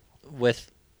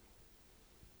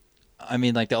I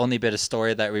mean, like the only bit of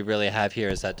story that we really have here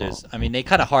is that they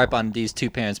kind of harp on these two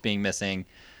parents being missing.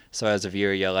 So as a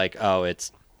viewer, you're like, oh,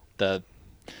 it's the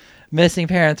missing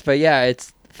parents. But yeah,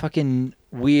 it's fucking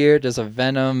weird. There's a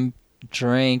Venom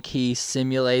drink. He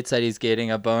simulates that he's getting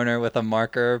a boner with a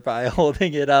marker by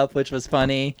holding it up, which was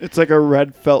funny. It's like a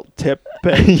red felt tip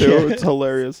pen too. Yeah. It's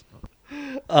hilarious.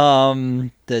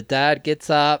 The dad gets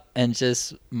up and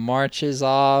just marches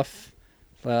off.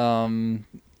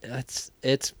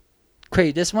 It's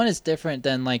crazy. This one is different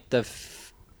than like the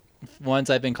ones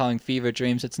I've been calling fever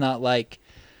dreams. It's not like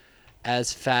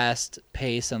as fast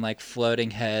paced and like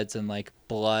floating heads and like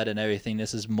blood and everything.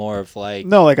 This is more of like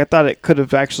No, like I thought it could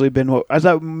have actually been what I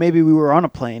thought maybe we were on a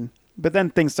plane, but then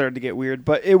things started to get weird.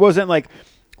 But it wasn't like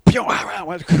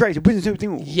crazy.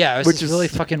 yeah, it was which just is really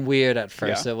fucking weird at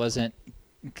first. Yeah. It wasn't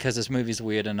because this movie's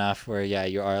weird enough where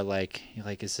you are like you're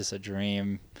like, is this a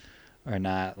dream or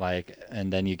not? Like,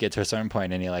 and then you get to a certain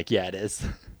point and you're like, yeah, it is.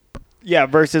 yeah.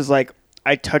 Versus like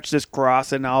I touch this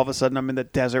cross and all of a sudden I'm in the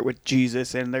desert with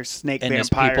Jesus and there's snake And there's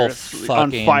people vampires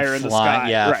on fucking fire in the flying. sky.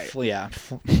 Yeah, Right. yeah.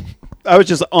 I was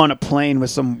just on a plane with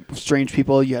some strange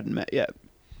people you hadn't met yet.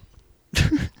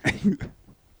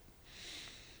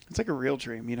 It's like a real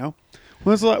dream, you know?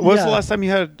 When was the Yeah. last time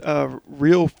you had a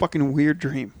real fucking weird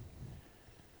dream?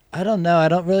 I don't know. I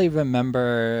don't really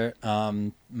remember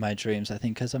my dreams. I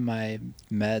think because of my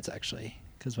meds, actually.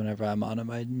 Because whenever I'm on them,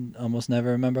 I almost never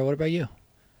remember. What about you?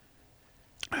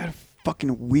 I had a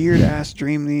fucking weird ass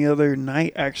dream the other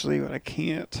night, actually, but I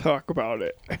can't talk about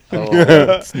it. Oh,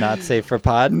 it's not safe for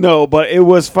pod. No, but it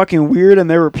was fucking weird, and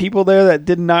there were people there that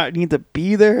did not need to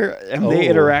be there, and they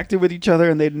Oh. interacted with each other,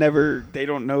 and they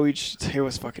don't know each. It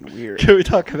was fucking weird. Can we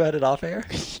talk about it off air?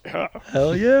 Yeah.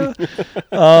 Hell yeah.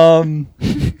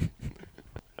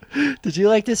 Did you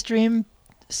like this dream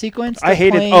sequence? I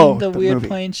hated- plane, the the weird movie.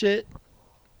 plane shit.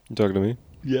 You talking to me?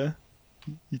 Yeah.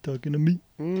 You talking to me?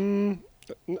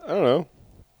 I don't know.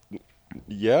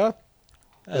 Yeah,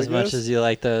 As I much guess. as you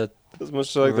like the as much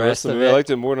as I like the Rest rest of of the movie. I it, liked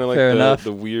it more than I fair liked enough.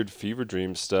 the weird fever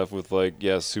dream stuff with like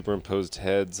superimposed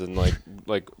heads and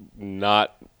like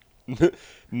not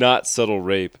not subtle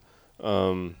rape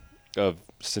of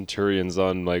centurions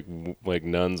on like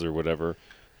nuns or whatever.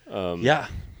 yeah,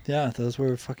 those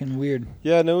were fucking weird.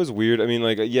 Yeah, no, it was weird. I mean,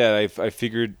 like, I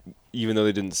figured even though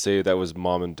they didn't say that was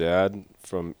mom and dad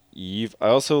from Eve, I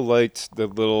also liked the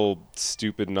little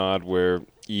stupid nod where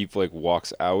Eve like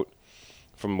walks out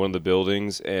from one of the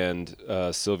buildings and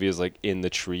Sylvia's like in the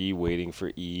tree waiting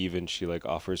for Eve and she like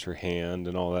offers her hand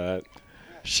and all that.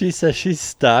 She says she's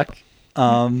stuck.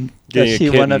 That Getting a she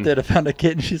went up kitten. there to find a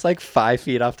kitten. She's like 5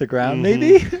 feet off the ground, Mhm.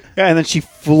 maybe. Yeah, and then she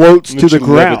floats And to then the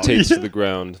she ground. levitates to the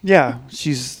ground. Yeah,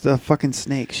 she's the fucking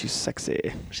snake. She's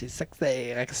sexy. She's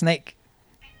sexy like a snake.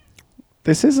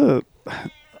 This is a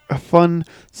fun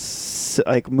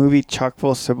like movie chock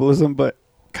full of symbolism, but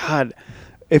God,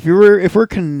 if we're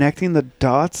connecting the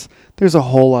dots, there's a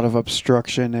whole lot of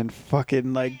obstruction and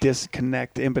fucking like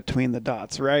disconnect in between the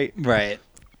dots, right? Right.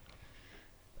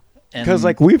 Because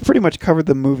like we've pretty much covered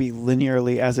the movie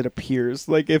linearly as it appears.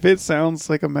 Like if it sounds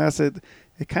like a mess, it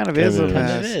kind of is a Kinda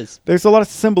mess. Kind of is. There's a lot of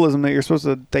symbolism that you're supposed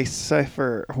to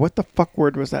decipher. What the fuck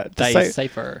word was that?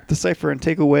 Decipher. Decipher and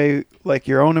take away like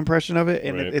your own impression of it,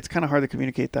 and Right. it's kind of hard to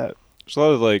communicate that. There's a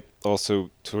lot of like also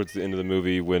towards the end of the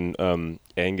movie when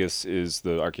Angus is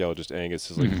the archaeologist. Angus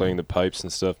is like playing the pipes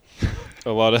and stuff.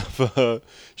 A lot of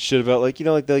shit about like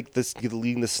like this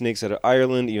leading the snakes out of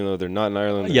Ireland, even though they're not in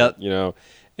Ireland. Yep.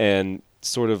 And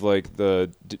sort of like the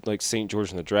like Saint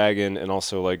George and the Dragon, and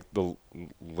also like the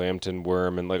Lambton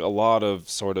Worm, and like a lot of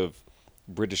sort of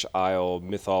British Isle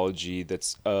mythology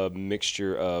that's a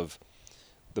mixture of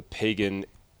the pagan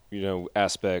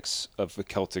aspects of the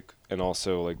Celtic and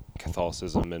also like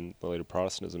Catholicism and the later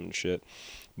Protestantism and shit.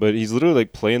 But he's literally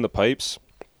like playing the pipes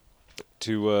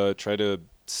to try to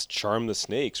charm the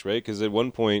snakes, right? Because at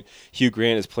one point Hugh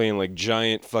Grant is playing like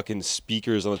giant fucking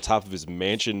speakers on the top of his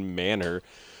mansion manor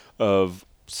of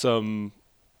some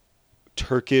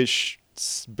Turkish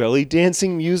belly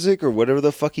dancing music or whatever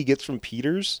the fuck he gets from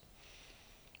Peters.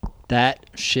 That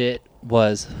shit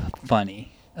was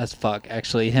funny as fuck.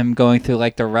 Actually, him going through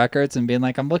like the records and being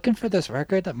like, "I'm looking for this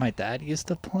record that my dad used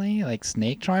to play, like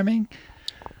Snake Charming."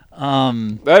 I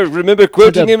remember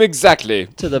quoting him exactly.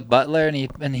 To the butler,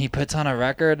 and he puts on a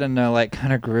record, and they're like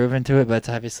kind of grooving to it, but it's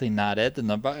obviously not it. And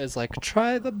the butler's like,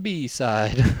 "Try the B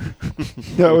side."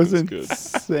 That was That's good.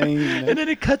 insane. And then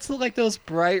it cuts to like those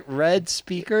bright red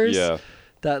speakers Yeah.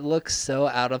 that look so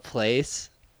out of place.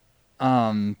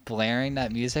 Blaring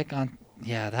that music on.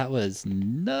 Yeah, that was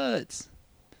nuts.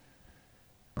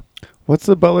 What's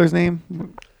the butler's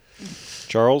name?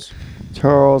 Charles?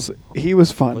 Charles. He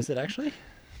was fun. Was it actually?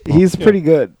 He's pretty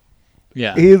good.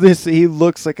 Yeah. He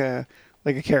looks like a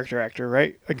character actor,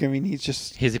 right? Like I mean, he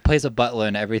Plays a butler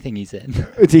in everything he's in.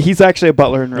 he's actually a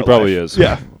butler in real He probably life. is.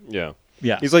 Yeah. Yeah.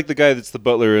 Yeah. He's like the guy that's the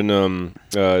butler in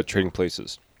Trading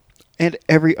Places. And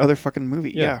every other fucking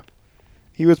movie. Yeah. Yeah.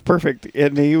 He was perfect,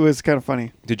 and he was kind of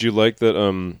funny. Did you like that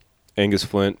Angus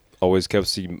Flint always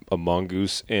kept a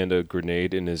mongoose and a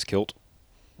grenade in his kilt?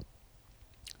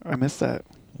 I missed that.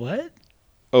 What?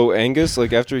 Oh, Angus,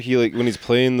 like after he like when he's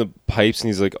playing the pipes and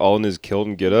he's like all in his kilt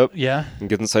and get up Yeah. and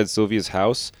gets inside Sylvia's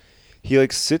house, he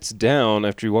like sits down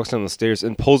after he walks down the stairs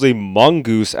and pulls a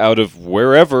mongoose out of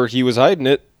wherever he was hiding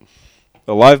it.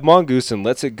 A live mongoose, and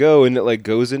lets it go, and it like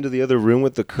goes into the other room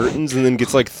with the curtains and then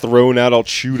gets like thrown out all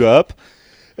chewed up.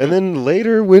 And then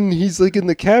later when he's like in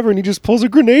the cavern, he just pulls a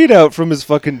grenade out from his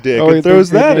fucking dick he and throws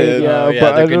threw a that grenade, in. Oh, yeah,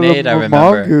 but the I don't know grenade, I if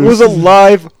remember. It was a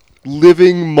live,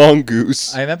 living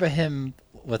mongoose. I remember him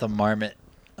with a marmot.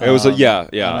 It was a I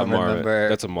a don't marmot. remember-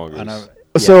 That's a I mongoose. don't-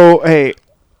 So hey,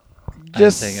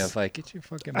 just I'm thinking of like, get your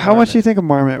fucking. how much do you marmot. think a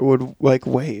marmot would like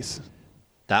weighs?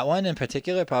 That one in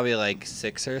particular, probably like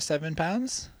 6 or 7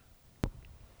 pounds.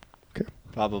 Okay.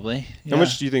 Probably. How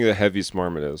much do you think the heaviest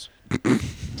marmot is?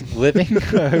 living?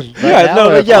 If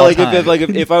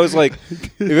I was like,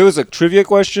 if it was a trivia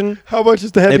question, How much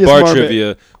is the a heaviest bar marmot?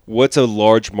 trivia, what's a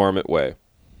large marmot weigh?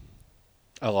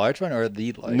 A large one or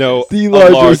the largest? No, The a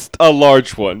largest. a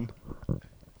large one.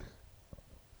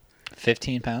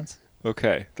 15 pounds.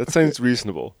 Okay, that sounds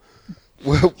reasonable.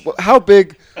 How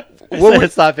big? What would,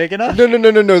 It's not big enough.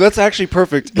 no. That's actually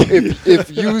perfect. If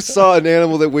you saw an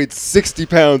animal that weighed 60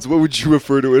 pounds, what would you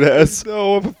refer to it as?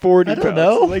 No, of 40 I don't pounds.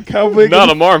 know. Like how big? Not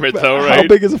is a marmot, though, How right?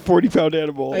 big is a 40-pound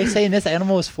animal? Are you saying this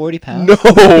animal was 40 pounds?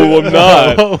 No, I'm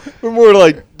not. We're more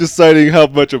like deciding how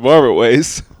much a marmot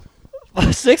weighs.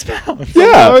 6 pounds. The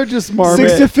Yeah, largest marmot.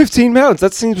 6 to 15 pounds.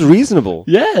 That seems reasonable.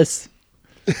 Yes.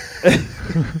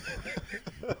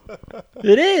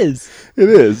 It is. It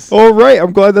is. All right,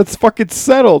 I'm glad that's fucking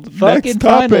settled. Fucking Next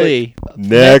topic. finally.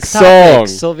 Next topic. song.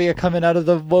 Sylvia coming out of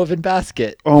the woven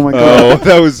basket. Oh my god. Oh,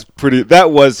 that was pretty.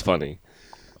 That was funny.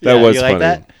 That Yeah, was you funny. like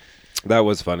that? That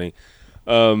was funny.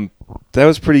 That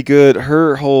was pretty good.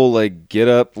 Her whole like get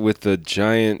up with the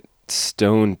giant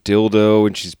stone dildo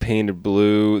and she's painted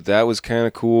blue. That was kind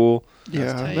of cool.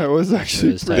 Yeah, tight. that was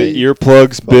actually was pretty. The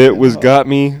earplugs bit fucking was hell. got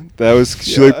me. That was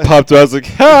she Yeah. like popped out. I was like,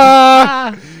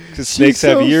 ha! Because snakes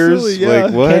so have ears. silly, yeah.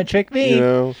 Like what? Can't trick me. You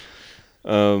know.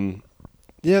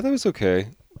 Yeah, that was okay.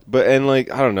 But and like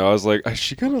I don't know. I was like, is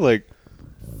she gonna like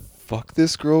fuck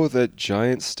this girl with that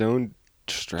giant stone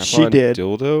strap-on She did.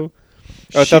 dildo?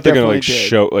 I She thought they're gonna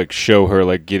definitely did. show her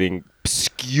like getting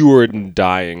skewered and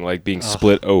dying, like being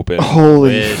split open,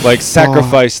 Holy With- like fuck.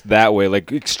 sacrificed that way,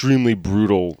 like extremely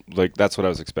brutal. Like that's what I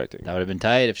was expecting. That would have been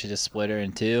tight if she just split her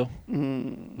in two.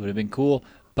 Mm. Would have been cool.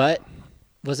 But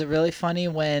was it really funny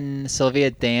when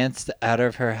Sylvia danced out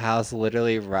of her house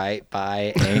literally right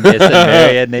by Angus and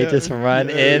Mary and they just run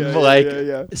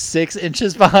in 6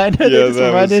 inches behind her? They just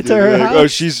run into her like, house. oh,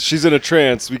 she's in a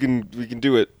trance. We can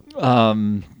do it.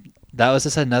 That was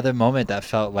just another moment that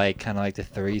felt like kind of like the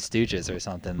Three Stooges or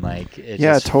something. Like it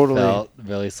Yeah, just totally. felt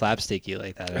really slapsticky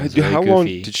like that. It was really How long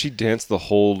goofy. did she dance the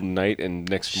whole night and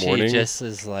next morning? She just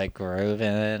is like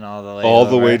grooving all the way All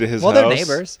the over. way to his Well, house? they're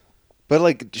neighbors. But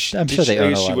like, I'm sure they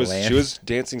own a lot of was land. she was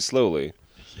dancing slowly.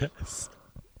 Yes.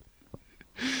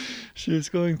 She was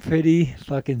going pretty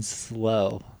fucking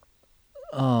slow.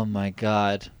 Oh my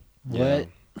god. Yeah. What?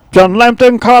 John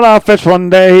Lambton caught a fish one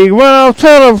day. He went out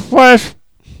to the flesh.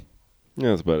 Yeah,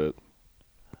 that's about it.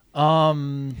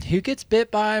 Who gets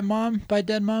bit by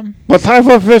dead mom? What type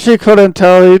of fish he couldn't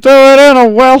tell. He threw it in a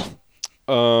well.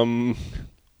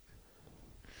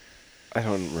 I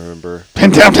don't remember.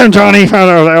 And Tempton Johnny found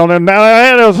out and now I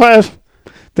had a fish.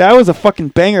 That was a fucking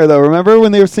banger though. Remember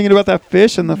when they were singing about that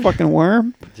fish and the fucking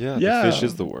worm? Yeah, Yeah. the fish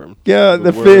is the worm. Yeah,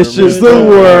 the worm fish is the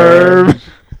worm.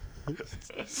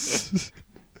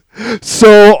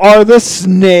 So are the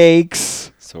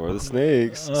snakes. So are the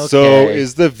snakes. Okay. So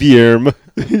is the Virm.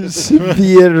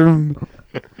 Virm.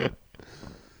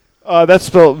 That's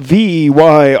spelled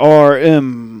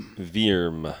Vyrm.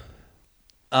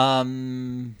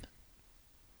 Virm.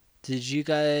 Did you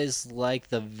guys like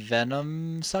the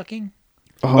venom sucking?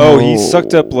 Oh, he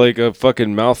sucked up like a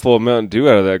fucking mouthful of Mountain Dew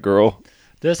out of that girl.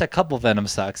 There's a couple venom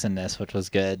sucks in this, which was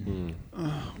good.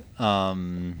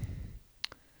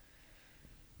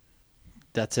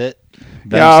 That's it.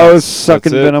 Venom Yeah, I sucks. was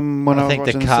sucking That's it. venom when I I was think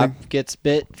the watching cop this thing. gets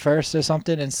bit first or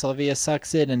something, and Sylvia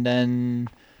sucks it, and then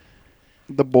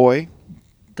The boy.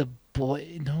 the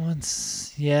boy. No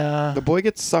one's. Yeah. The boy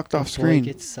gets sucked off boy screen.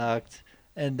 gets sucked,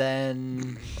 and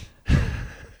then.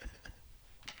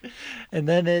 And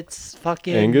then it's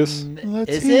fucking Angus?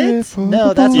 Let's Is hear it? it for No,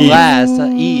 the that's boys. last.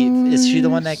 Eve. Is she the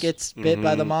one that gets bit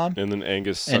by the Mhm. mom? And then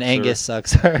Angus sucks And her. Angus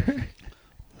sucks her.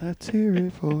 Let's hear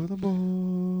it for the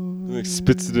boy. Like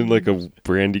spits it in like a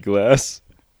brandy glass.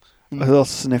 A little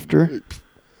snifter.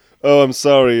 Oh, I'm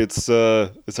sorry. It's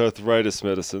arthritis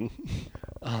medicine.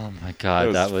 Oh my god,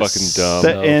 that That was was fucking dumb.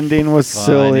 The so ending was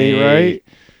silly, funny. right?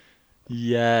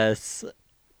 Yes.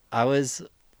 I was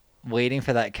waiting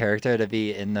for that character to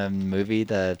be in the movie,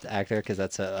 the actor, because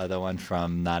that's the other one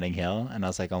from Notting Hill, and I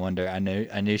was like, I wonder. I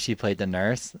knew she played the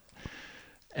nurse,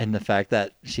 and the fact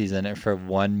that she's in it for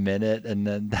 1 minute, and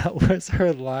then that was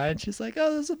her line. She's like,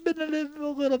 "Oh, there's been a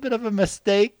little bit of a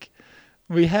mistake.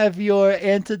 We have your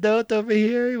antidote over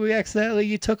here.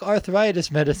 You took arthritis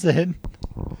medicine."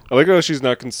 I like how she's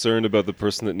not concerned about the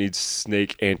person that needs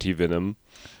snake anti-venom.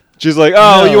 She's like,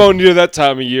 oh, No. you won't need it that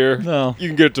time of year. No. You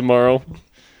can get it tomorrow.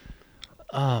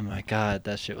 Oh my god,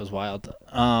 that shit was wild.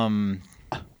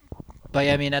 But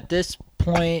yeah, I mean, at this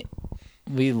point,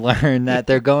 we learn that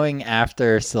they're going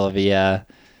after Sylvia,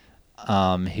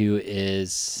 who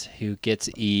gets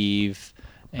Eve,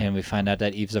 and we find out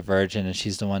that Eve's a virgin, and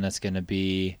she's the one that's going to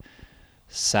be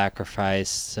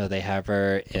sacrificed. So they have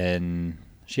her in.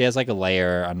 She has like a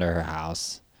lair under her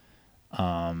house.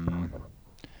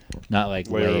 Not like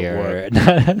Layer of layer,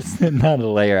 not a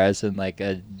layer, as in like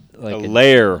a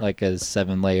layer. like a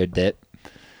 7-layer dip.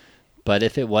 But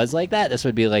if it was like that, this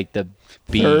would be like the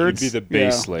beans. Third? It'd be the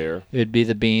base layer. It would be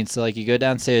the beans. So like you go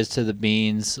downstairs to the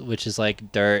beans, which is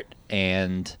like dirt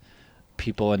and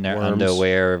people in their Worms.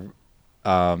 underwear,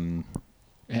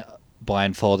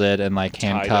 blindfolded and like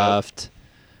Tied up. handcuffed,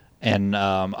 and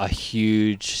a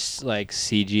huge like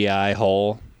CGI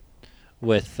hole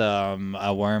with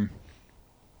a worm.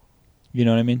 You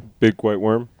know what I mean? Big white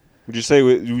worm. Would you say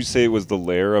it was the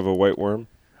lair of a white worm?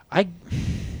 I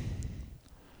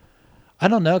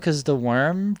don't know, because the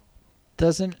worm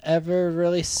doesn't ever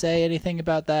really say anything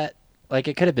about that. Like,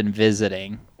 it could have been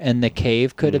visiting, and the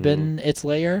cave could have been its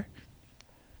lair.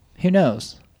 Who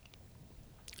knows?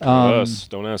 Us.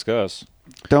 Don't ask us.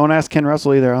 Don't ask Ken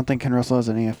Russell either. I don't think Ken Russell has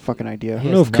any fucking idea. He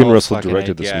don't know has if Ken no Russell fucking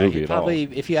directed this idea. movie He'd at all. probably,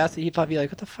 if you asked, he'd probably be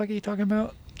like, "What the fuck are you talking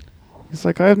about?" He's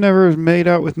like, I've never made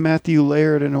out with Matthew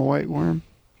Laird in a white worm.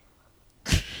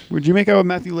 Would you make out with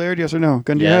Matthew Laird? Yes or no?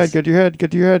 Gun to your Yes. head. Gun to your head. Gun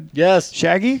to your head. Yes.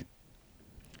 Shaggy?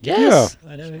 Yes.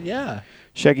 I know. Yeah.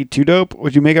 Shaggy Too Dope?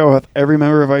 Would you make out with every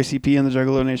member of ICP in the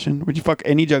Juggalo Nation? Would you fuck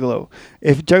any Juggalo?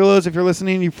 If Juggalos, if you're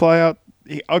listening, you fly out.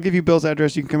 I'll give you Bill's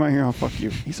address. You can come out here and I'll fuck you.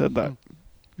 He said that.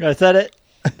 I said it.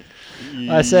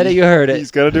 I said it. You heard it.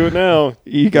 He's got to do it now.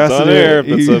 You got It's to on do air. it.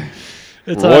 That's You- a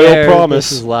It's on royal air. promise.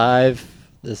 This is live.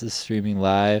 This is streaming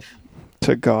live.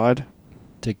 to God.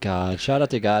 To God. Shout out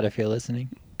to God if you're listening.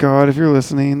 God, if you're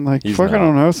listening, like, He's fuck, I not.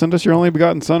 don't know. Send us your only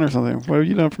begotten son or something. What have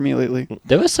you done for me lately?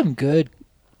 There was some good,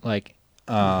 like,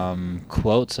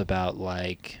 quotes about,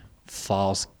 like,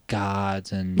 false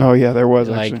gods and, Oh, yeah, there was,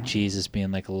 like, actually. Jesus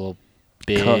being, like, a little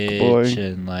Cuck boy. bitch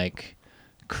and, like,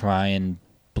 crying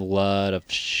blood of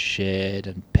shit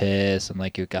and piss and,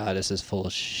 like, your goddess is full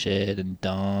of shit and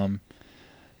dumb.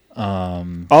 I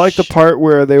like the part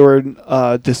where they were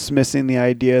dismissing the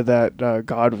idea that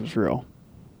God was real.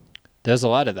 There's a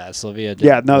lot of that. Sylvia.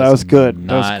 Yeah, no, that was good.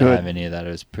 That was Not good. have any of that. It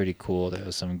was pretty cool. There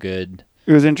was some good.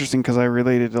 It was interesting because I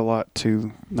related a lot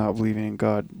to not believing in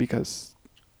God because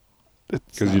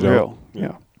it's 'Cause not you don't. real.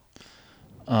 Yeah.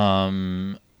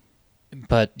 Yeah.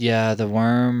 But yeah, the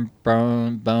worm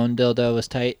bone dildo was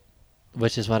tight,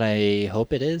 which is what I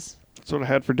hope it is. That's what I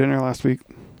had for dinner last week.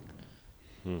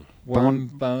 Worm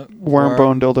Worm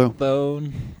bone dildo.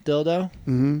 Bone dildo.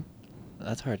 Mm-hmm.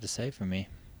 That's hard to say for me.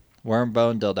 Worm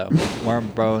bone dildo. Worm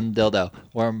bone dildo.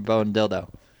 Worm bone dildo.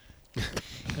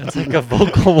 It's like a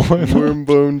vocal warm.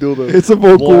 bone dildo. It's a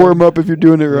vocal Warm- warm up if you're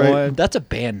doing it right. That's a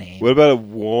band name. What about a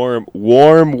warm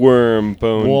worm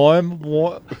bone? Warm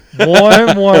bone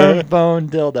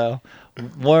dildo.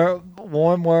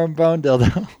 Warm bone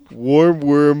dildo. Warm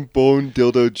worm bone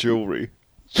dildo jewelry.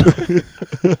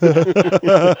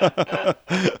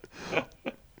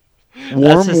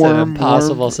 That's just an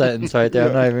impossible sentence right there.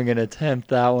 I'm not even gonna attempt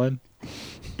that one.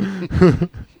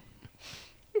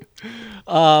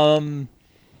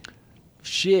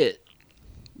 Shit.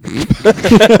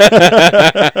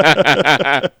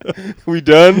 We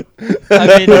done?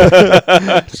 I mean,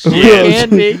 you can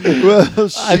be. Well,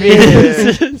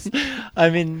 I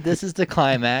mean, this is the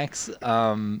climax.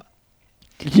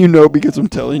 you know because I'm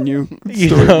telling you. You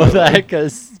Story know of my that life.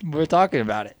 because we're talking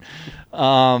about it.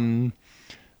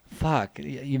 Fuck,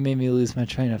 you made me lose my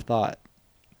train of thought.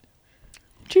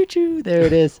 Choo choo, there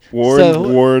it is.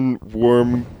 Worm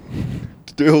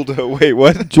dildo. Wait,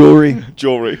 what? Jewelry.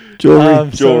 Jewelry.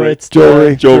 Jewelry. So jewelry, it's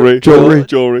jewelry, Jewelry. Jewelry.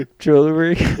 Jewelry.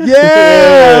 jewelry. Yeah,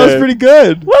 that was pretty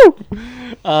good. Woo.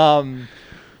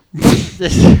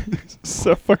 This, It's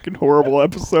a fucking horrible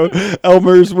episode.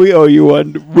 Elmer's, we owe you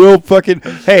one. We'll fucking.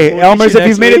 Hey, We'll Elmer's, get you if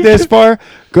you've next made it week. this far,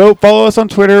 go follow us on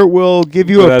Twitter. We'll give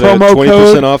you a Put out promo 20%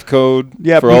 code. off code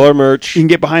Yeah, for all our merch. You can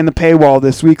get behind the paywall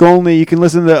this week only. You can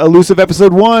listen to Elusive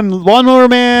Episode 1, Lawnmower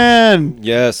Man.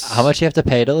 Yes. how much you have to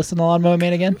pay to listen to Lawnmower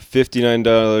Man again?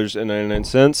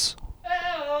 $59.99,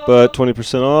 but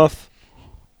 20% off.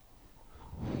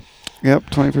 Yep,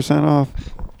 20% off.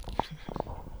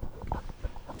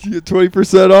 You get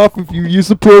 20% off if you use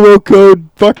the promo code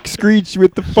Fuck Screech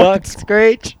with the Fuck fuck.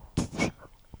 Screech.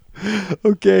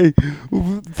 Okay,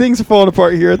 things are falling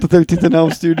apart here at the 13th and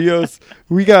Elm Studios.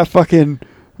 We got.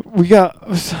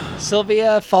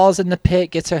 Sylvia falls in the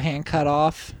pit, gets her hand cut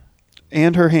off,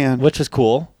 And her hand. which was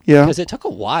cool. Yeah. Because it took a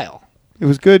while. It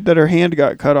was good that her hand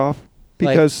got cut off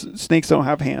because snakes don't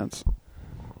have hands.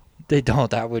 They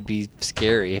don't. That would be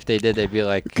scary. If they did, they'd be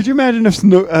like, Could you imagine if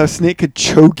a snake could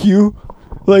choke you?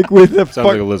 Like with a Sounds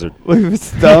like a lizard. with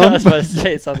its I thumb? was about to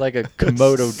say, it sounds like a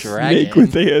Komodo dragon. Snake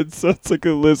with hands sounds like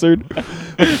a lizard.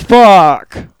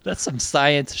 Fuck. That's some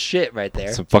science shit right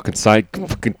there. Some fucking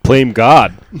fucking blame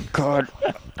God. God.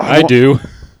 I do.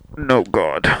 No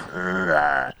God.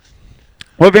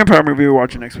 What vampire movie are we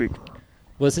watching next week?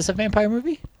 Was this a vampire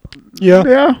movie? Yeah.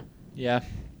 Yeah. Yeah.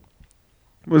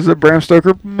 Was it a Bram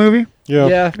Stoker movie? Yeah.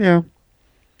 Yeah. Yeah.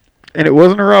 And it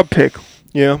wasn't a Rob pick.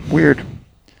 Yeah. Weird.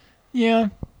 Yeah.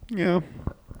 Yeah.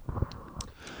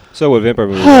 So what vampire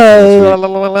movie?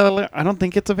 this week? I don't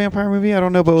think it's a vampire movie. I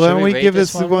don't know, but Should why don't we we rate give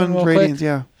this this one one real ratings? quick?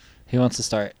 Yeah. Who wants to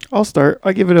start? I'll start.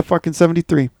 I give it a fucking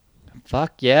 73.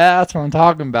 Fuck yeah, that's what I'm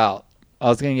talking about. I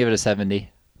was gonna give it a 70,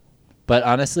 but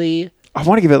honestly, I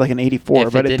want to give it like an 84,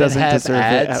 If but it it didn't doesn't have deserve it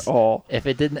ads- at all.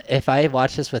 if I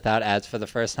watched this without ads for the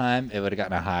first time, it would have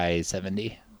gotten a high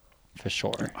 70, for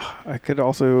sure. I could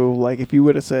also, like, if you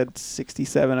would have said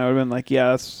 67, I would have been like,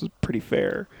 yeah, that's pretty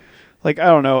fair. Like, I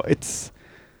don't know.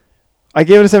 I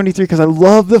gave it a 73 because I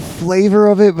love the flavor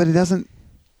of it, but it doesn't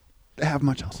have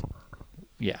much else.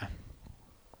 Yeah.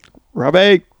 Rob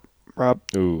A. Rob,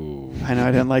 Ooh. I know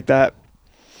I didn't like that.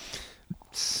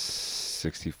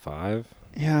 65.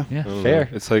 Yeah. Yeah. I don't know. Fair.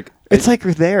 It's like It's like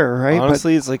there, right?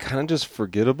 honestly, it's like kind of just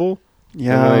forgettable. but,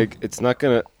 yeah. And like it's not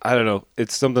gonna. I don't know.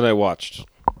 It's something I watched.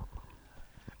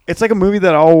 It's like a movie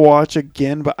that I'll watch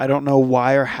again, but I don't know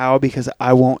why or how because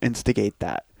I won't instigate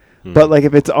that. Hmm. But like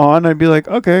if it's on, I'd be like,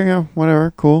 okay, yeah,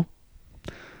 whatever, cool.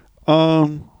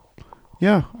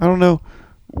 Yeah, I don't know.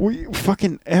 We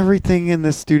fucking everything in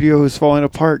this studio is falling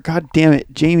apart. God damn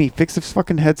it, Jamie, fix the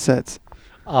fucking headsets.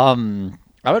 I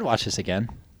would watch this again.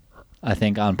 I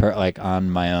think on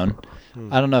my own.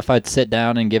 I don't know if I'd sit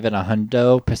down and give it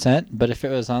 100%, but if it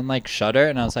was on like Shudder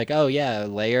and I was like, oh yeah,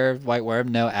 Layer of White Worm,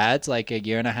 no ads, like a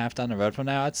year and a half down the road from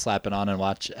now, I'd slap it on and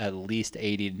watch at least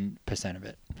 80% of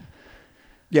it.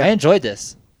 Yeah, I enjoyed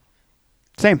this.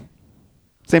 Same.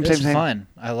 It was fun.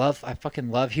 I fucking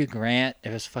love Hugh Grant.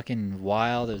 It was fucking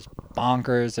wild. It was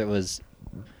bonkers. It was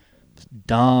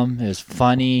dumb. It was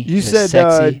funny. You it was said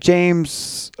sexy.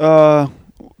 James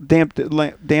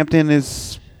Dampton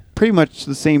is pretty much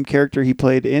the same character he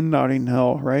played in Notting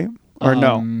Hill, right? Or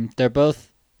no? They're both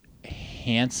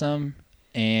handsome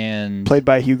and Played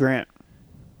by Hugh Grant.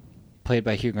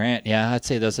 Yeah, I'd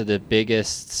say those are the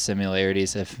biggest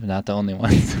similarities, if not the only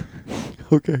ones.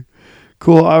 Okay.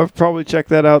 Cool. I'll probably check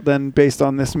that out then based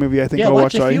on this movie. I think I'll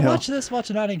watch if Notting you Hill. watch this, watch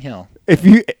Notting Hill. If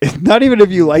you not even if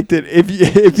you liked it, if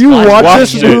you fine. watch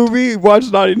Watch this it. movie,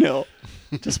 watch Notting Hill.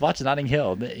 Just watch Notting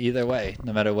Hill. Either way,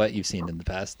 no matter what you've seen in the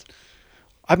past.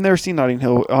 I've never seen Notting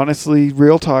Hill. Honestly,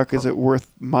 real talk, is it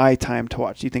worth my time to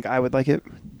watch? Do you think I would like it?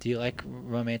 Do you like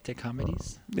romantic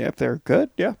comedies? Yeah, if they're good,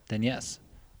 yeah. Then yes.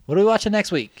 What are we watching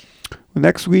next week?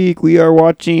 Next week we are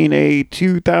watching a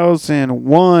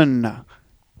 2001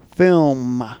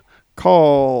 film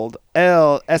called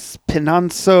El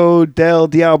Espinazo del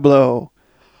Diablo,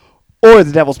 or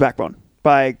The Devil's Backbone,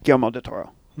 by Guillermo del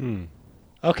Toro.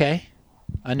 Okay.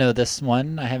 I know this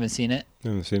one. I haven't seen it. I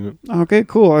haven't seen it. Okay,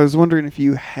 cool. I was wondering if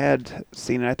you had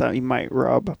seen it. I thought you might,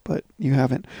 Rob, but you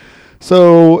haven't.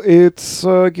 So it's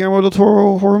a Guillermo del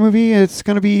Toro horror movie. It's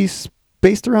going to be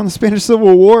based around the Spanish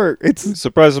Civil War. It's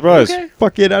Surprise, surprise. Okay.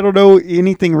 fuck it. I don't know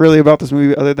anything really about this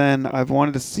movie other than I've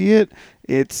wanted to see it.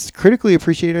 It's critically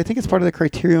appreciated. I think it's part of the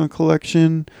Criterion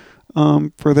Collection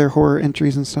for their horror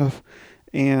entries and stuff.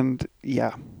 And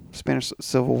yeah, Spanish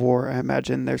Civil War. I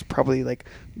imagine there's probably like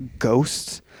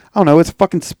ghosts. I don't know. It's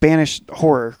fucking Spanish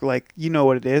horror. Like, you know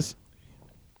what it is.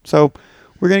 So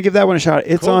we're going to give that one a shot.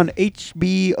 It's Cool. on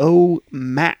HBO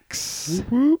Max.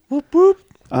 Whoop, whoop.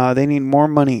 They need more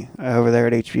money over there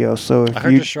at HBO. So I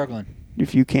heard you're struggling.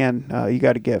 if you can, you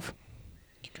got to give.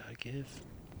 You gotta give.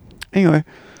 Anyway,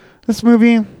 this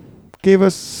movie gave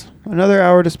us another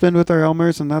hour to spend with our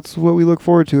Elmers, and that's what we look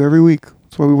forward to every week.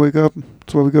 That's why we wake up.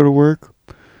 That's why we go to work.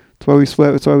 That's why we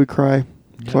sweat. That's why we cry.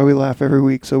 That's why we laugh every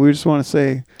week. So we just want to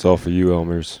say It's all for you,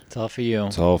 Elmers. It's all for you.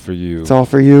 It's all for you. it's all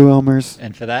for you, Elmers.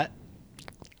 And for that,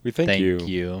 We thank you.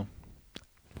 you.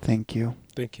 Thank you.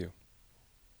 Thank you.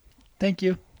 Thank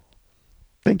you.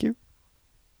 Thank you.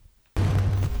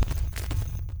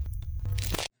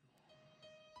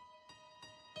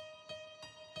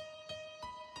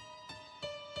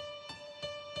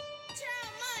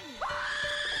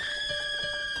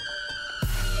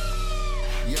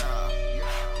 Yeah.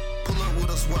 Pull up with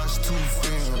us, watch 2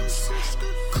 films.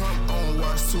 Come on,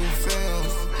 watch 2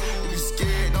 films. If you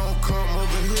scared, don't come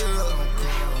over here.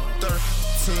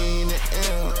 13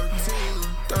 and M.